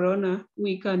thanks Corona,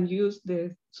 we can use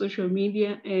the social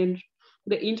media and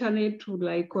the internet to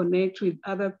like connect with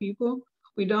other people.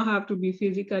 We don't have to be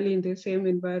physically in the same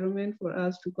environment for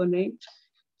us to connect.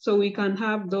 So we can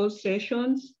have those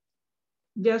sessions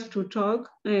just to talk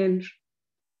and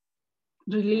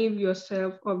relieve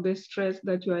yourself of the stress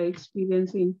that you are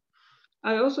experiencing.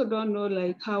 I also don't know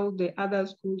like how the other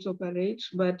schools operate,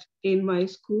 but in my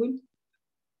school,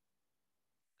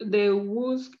 the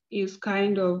WUSC is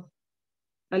kind of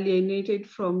alienated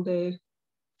from the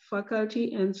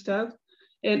faculty and staff.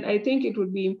 And I think it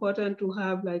would be important to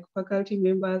have like faculty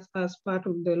members as part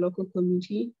of the local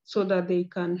committee so that they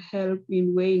can help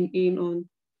in weighing in on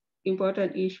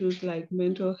important issues like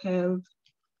mental health,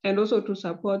 and also to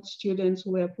support students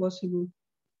where possible.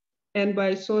 And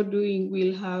by so doing,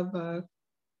 we'll have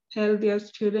healthier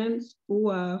students who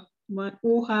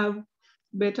have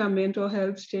better mental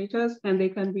health status, and they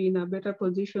can be in a better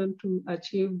position to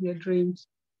achieve their dreams.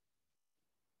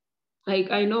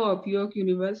 Like I know of York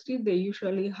University, they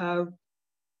usually have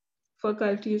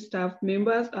faculty staff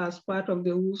members as part of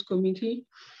the WUSC committee,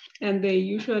 and they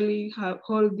usually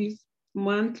hold these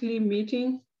monthly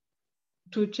meetings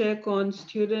to check on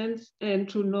students and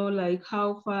to know like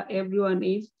how far everyone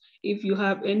is. If you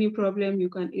have any problem, you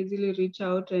can easily reach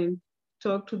out and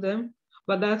talk to them,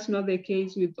 but that's not the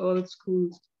case with all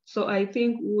schools. So I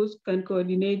think WUSC can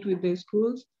coordinate with the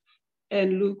schools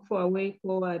and look for a way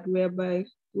forward whereby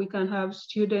we can have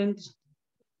students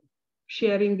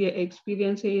sharing their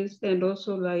experiences and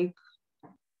also like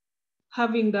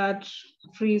having that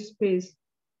free space.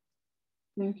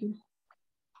 Thank you.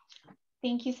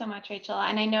 Thank you so much, Rachel.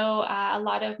 And I know a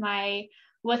lot of my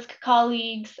WUSC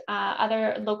colleagues,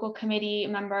 other local committee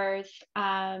members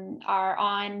are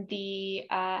on the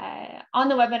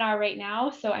webinar right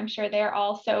now. So I'm sure they're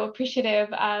also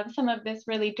appreciative of some of this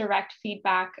really direct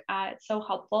feedback. It's so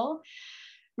helpful.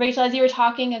 Rachel, as you were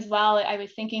talking as well, I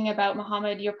was thinking about,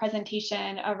 Mohammed, your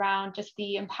presentation around just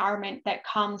the empowerment that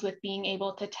comes with being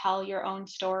able to tell your own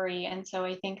story. And so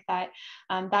I think that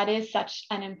that is such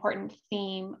an important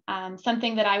theme.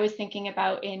 Something that I was thinking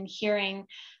about in hearing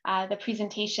the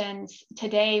presentations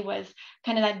today was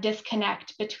kind of that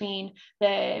disconnect between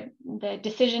the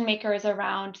decision makers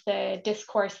around the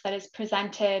discourse that is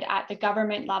presented at the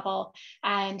government level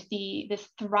and this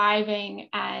thriving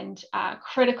and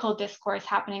critical discourse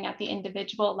happening at the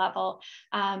individual level,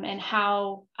 and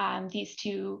how these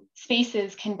two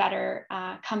spaces can better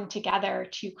come together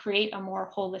to create a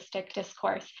more holistic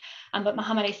discourse. But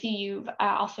Mohammed, I see you've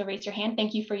also raised your hand.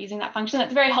 Thank you for using that function.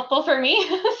 That's very helpful for me.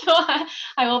 So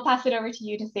I will pass it over to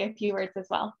you to say a few words as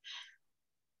well.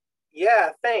 Yeah,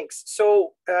 thanks.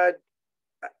 So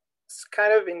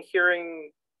kind of in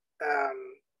hearing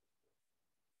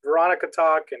Veronica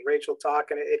talk and Rachel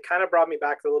talk, and it kind of brought me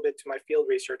back a little bit to my field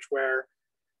research where,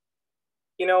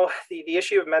 you know, the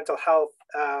issue of mental health,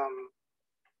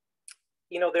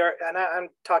 you know, and I'm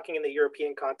talking in the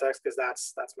European context because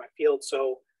that's my field.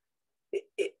 So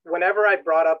whenever I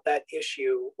brought up that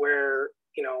issue where,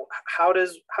 you know, how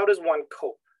does one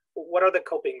cope? What are the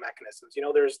coping mechanisms? You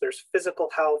know, there's physical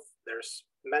health, there's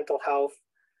mental health.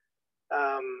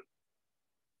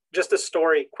 Just a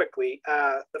story quickly.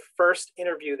 The first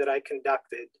interview that I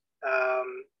conducted,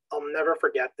 I'll never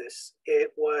forget this.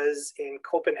 It was in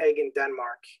Copenhagen,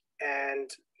 Denmark. And,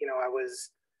 you know, I was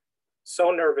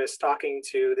so nervous talking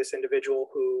to this individual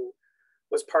who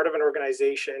was part of an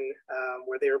organization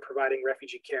where they were providing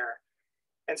refugee care.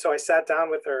 And so I sat down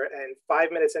with her, and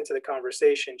 5 minutes into the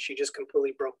conversation, she just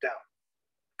completely broke down,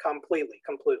 completely.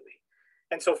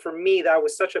 And so for me, that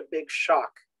was such a big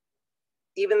shock.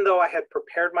 Even though I had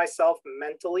prepared myself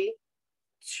mentally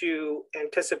to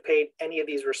anticipate any of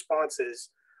these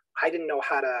responses, I didn't know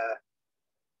how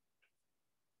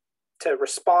to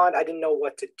respond. I didn't know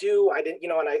what to do. I didn't, you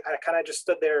know, and I kind of just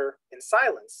stood there in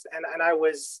silence. And I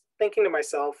was thinking to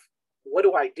myself, what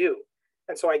do I do?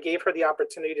 And so I gave her the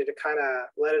opportunity to kind of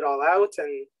let it all out.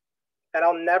 And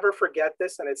I'll never forget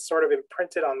this. And it's sort of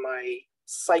imprinted on my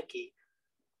psyche.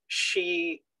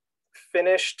 She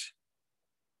finished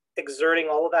exerting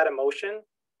all of that emotion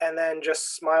and then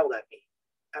just smiled at me.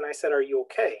 And I said, "Are you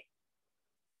okay?"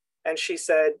 And she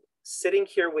said, "Sitting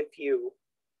here with you,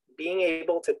 being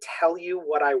able to tell you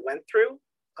what I went through,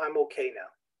 I'm okay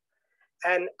now."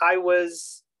 And I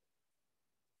was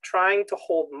trying to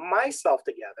hold myself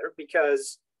together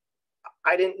because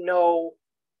I didn't know,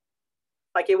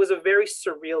 like, it was a very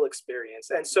surreal experience.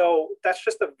 And so that's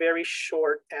just a very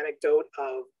short anecdote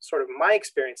of sort of my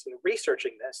experience in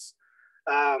researching this.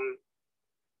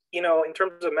 You know, in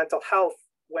terms of mental health,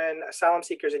 when asylum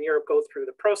seekers in Europe go through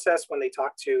the process, when they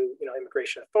talk to, you know,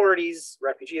 immigration authorities,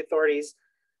 refugee authorities,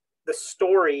 the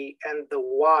story and the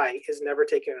why is never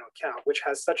taken into account, which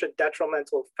has such a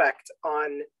detrimental effect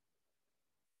on,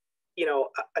 you know,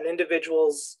 an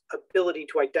individual's ability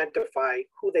to identify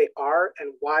who they are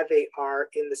and why they are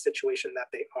in the situation that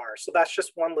they are. So that's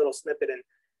just one little snippet. And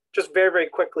just very, very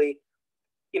quickly,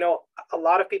 you know, a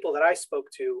lot of people that I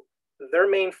spoke to, their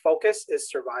main focus is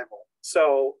survival.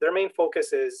 So their main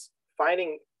focus is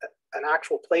finding an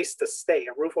actual place to stay,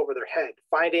 a roof over their head,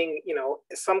 finding, you know,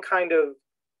 some kind of,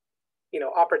 you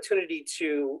know, opportunity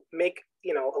to make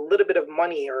you know, a little bit of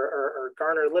money or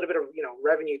garner a little bit of, you know,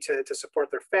 revenue to support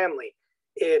their family.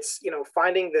 It's, you know,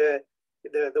 finding the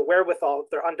wherewithal, if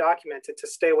they're undocumented, to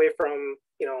stay away from,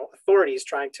 you know, authorities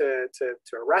trying to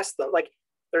arrest them. Like,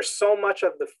 there's so much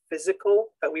of the physical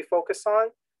that we focus on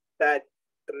that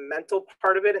the mental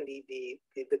part of it and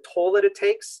the toll that it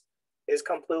takes is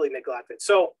completely neglected.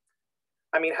 So,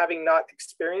 I mean, having not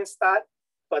experienced that,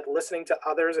 but listening to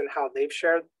others and how they've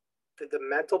shared the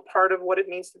mental part of what it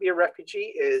means to be a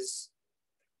refugee is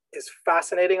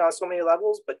fascinating on so many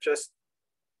levels, but just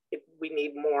we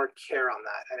need more care on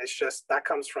that. And it's just, that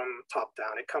comes from top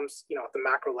down. It comes, you know, at the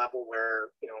macro level where,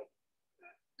 you know,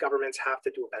 governments have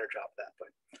to do a better job of that.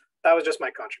 But that was just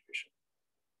my contribution.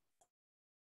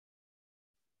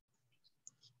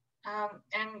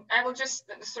 And I will just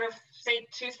sort of say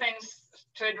two things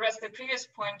to address the previous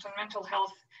point on mental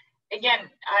health. Again,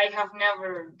 I have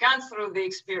never gone through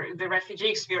the refugee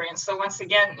experience. So once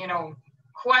again, you know,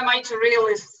 who am I to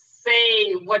really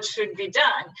say what should be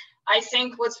done? I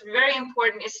think what's very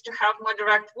important is to have more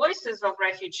direct voices of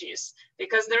refugees,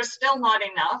 because there's still not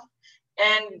enough.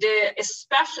 And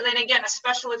especially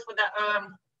for the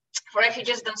for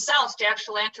refugees themselves to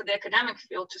actually enter the academic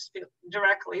field to speak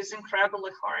directly is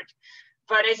incredibly hard.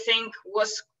 But I think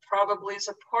WUSC probably is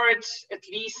a part, at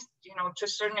least, you know, to a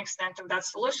certain extent of that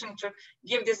solution, to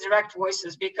give these direct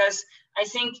voices, because I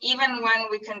think even when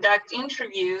we conduct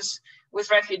interviews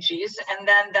with refugees, and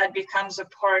then that becomes a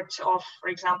part of, for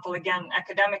example, again,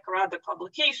 academic or other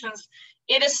publications,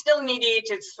 it is still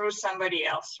mediated through somebody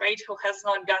else, right, who has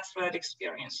not gone through that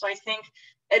experience. So I think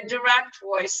a direct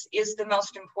voice is the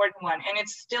most important one, and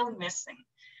it's still missing.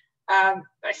 I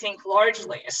think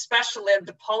largely, especially at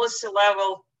the policy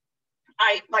level,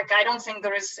 I don't think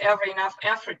there is ever enough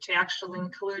effort to actually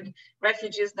include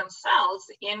refugees themselves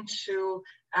into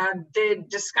the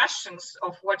discussions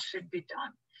of what should be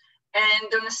done.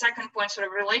 And on the second point, sort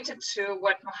of related to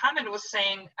what Mohammed was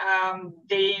saying,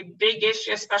 the big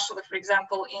issue, especially, for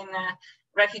example, in the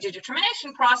refugee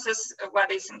determination process,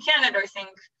 whether it's in Canada, I think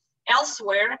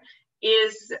elsewhere,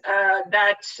 is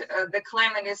that the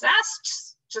claimant is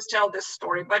asked to tell this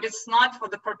story, but it's not for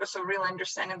the purpose of really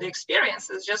understanding the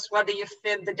experiences, just whether you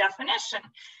fit the definition.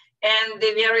 And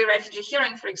the very refugee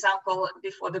hearing, for example,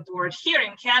 before the board here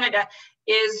in Canada,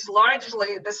 is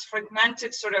largely this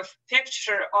fragmented sort of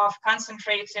picture of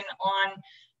concentrating on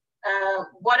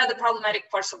what are the problematic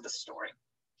parts of the story,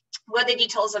 where the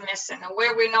details are missing, or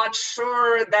where we're not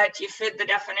sure that you fit the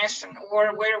definition,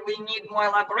 or where we need more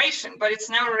elaboration, but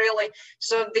it's never really,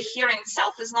 so the hearing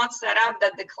itself is not set up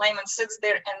that the claimant sits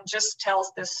there and just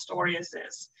tells this story as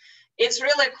is. It's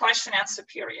really a question answer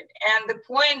period. And the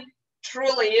point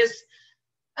truly is,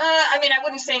 I mean, I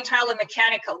wouldn't say entirely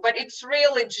mechanical, but it's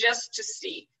really just to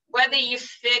see whether you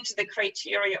fit the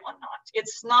criteria or not.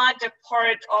 It's not a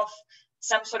part of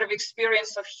some sort of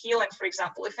experience of healing, for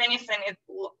example. If anything,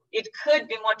 it could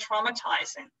be more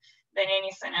traumatizing than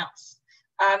anything else.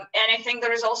 And I think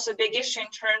there is also a big issue in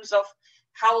terms of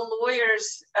how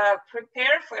lawyers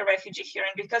prepare for a refugee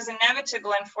hearing, because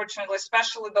inevitably, unfortunately,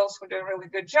 especially those who do a really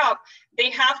good job, they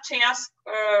have to ask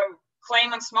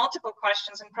claimants multiple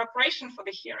questions in preparation for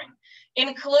the hearing,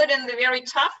 including the very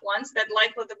tough ones that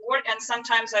likely the board, and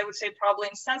sometimes I would say probably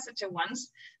insensitive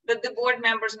ones, that the board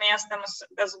members may ask them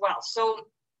as well. So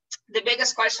the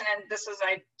biggest question, and this is,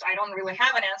 I don't really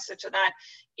have an answer to that,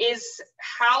 is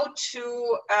how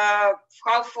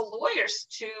for lawyers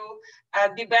to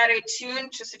be better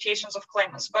attuned to situations of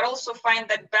claimants, but also find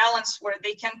that balance where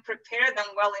they can prepare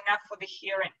them well enough for the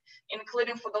hearing,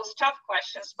 including for those tough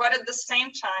questions, but at the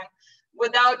same time,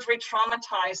 without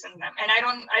re-traumatizing them. And I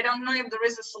don't know if there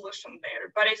is a solution there,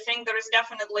 but I think there is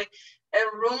definitely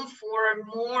a room for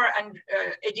more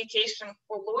education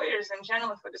for lawyers and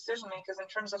generally for decision makers in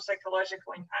terms of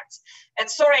psychological impacts.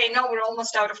 And sorry, I know we're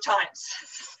almost out of time,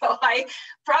 so I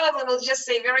probably will just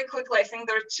say very quickly, I think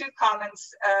there are two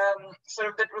comments sort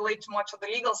of that relate more to the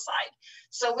legal side.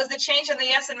 So with the change in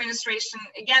the US administration,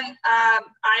 again,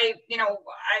 I'm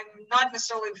not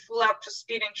necessarily full up to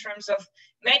speed in terms of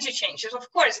major changes. Of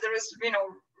course, there is,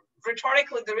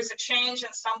 rhetorically, there is a change,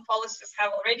 and some policies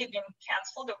have already been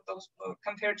canceled of those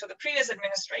compared to the previous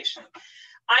administration.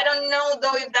 I don't know,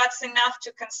 though, if that's enough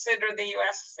to consider the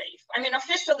US safe. I mean,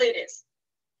 officially it is.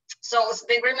 So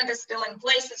the agreement is still in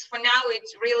place. For now, it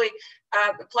really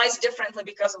applies differently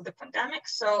because of the pandemic.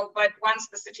 So, but once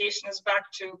the situation is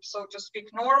back to, so to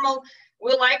speak, normal,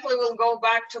 we likely will go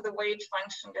back to the way it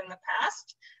functioned in the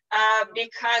past.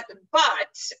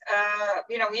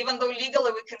 Even though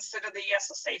legally we consider the US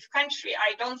a safe country,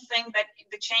 I don't think that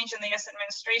the change in the US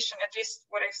administration, at least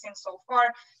what I've seen so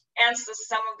far, answers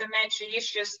some of the major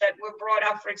issues that were brought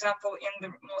up, for example, in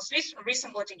the most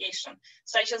recent litigation,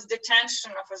 such as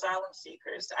detention of asylum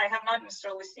seekers. I have not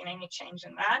necessarily seen any change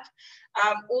in that.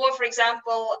 Or, for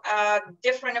example, a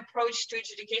different approach to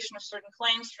adjudication of certain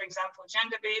claims, for example,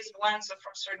 gender-based ones, or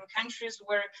from certain countries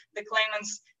where the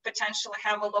claimants potentially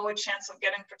have a lower chance of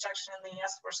getting protection in the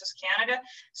US versus Canada.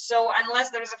 So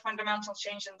unless there is a fundamental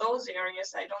change in those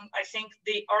areas, I think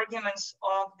the arguments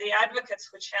of the advocates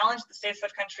who challenge the safe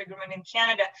third country agreement in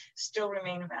Canada still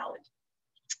remain valid.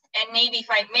 And maybe, if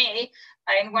I may,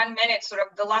 in 1 minute, sort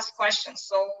of the last question.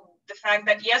 So the fact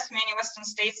that yes, many Western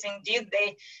states indeed,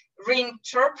 they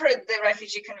reinterpret the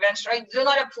Refugee Convention, right? Do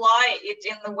not apply it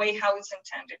in the way how it's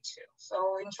intended to.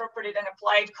 So interpret it and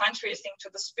apply it contrary, I think, to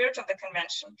the spirit of the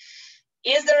convention.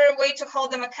 Is there a way to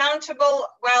hold them accountable?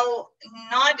 Well,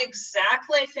 not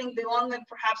exactly. I think the only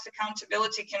perhaps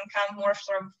accountability can come more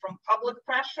from public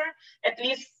pressure. At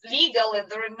least legally,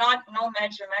 there are no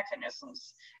major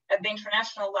mechanisms at the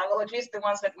international level, at least the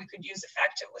ones that we could use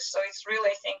effectively. So it's really,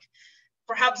 I think,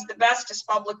 perhaps the best is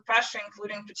public pressure,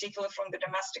 including particularly from the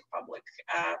domestic public.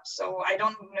 So I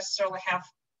don't necessarily have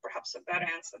perhaps a better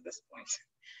answer at this point.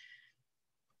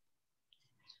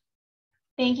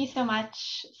 Thank you so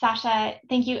much, Sasha.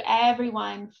 Thank you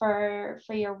everyone for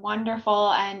your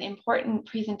wonderful and important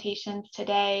presentations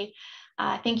today.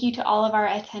 Thank you to all of our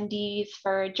attendees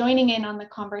for joining in on the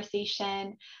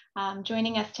conversation,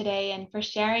 joining us today, and for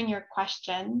sharing your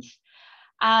questions.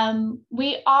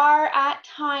 We are at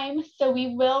time, so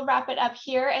we will wrap it up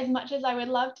here, as much as I would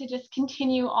love to just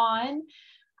continue on.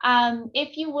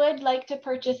 If you would like to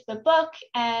purchase the book,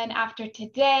 and after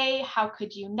today, how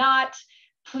could you not?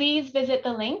 Please visit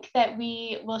the link that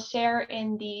we will share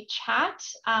in the chat,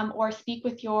 or speak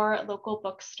with your local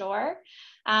bookstore.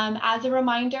 As a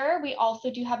reminder, we also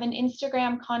do have an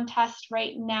Instagram contest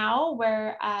right now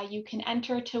where you can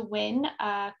enter to win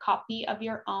a copy of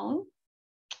your own.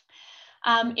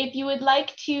 If you would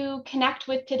like to connect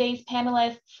with today's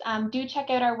panelists, do check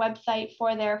out our website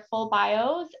for their full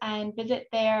bios and visit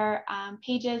their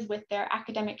pages with their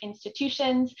academic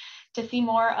institutions to see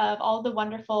more of all the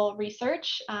wonderful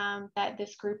research that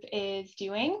this group is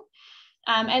doing.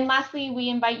 And lastly, we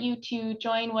invite you to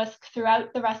join WUSC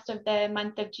throughout the rest of the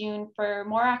month of June for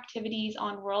more activities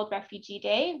on World Refugee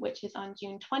Day, which is on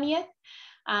June 20th.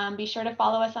 Be sure to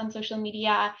follow us on social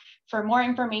media for more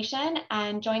information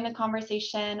and join the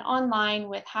conversation online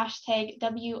with hashtag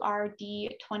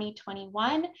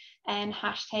WRD2021 and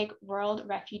hashtag World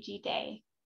Refugee Day.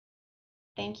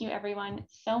 Thank you everyone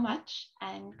so much,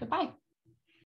 and goodbye.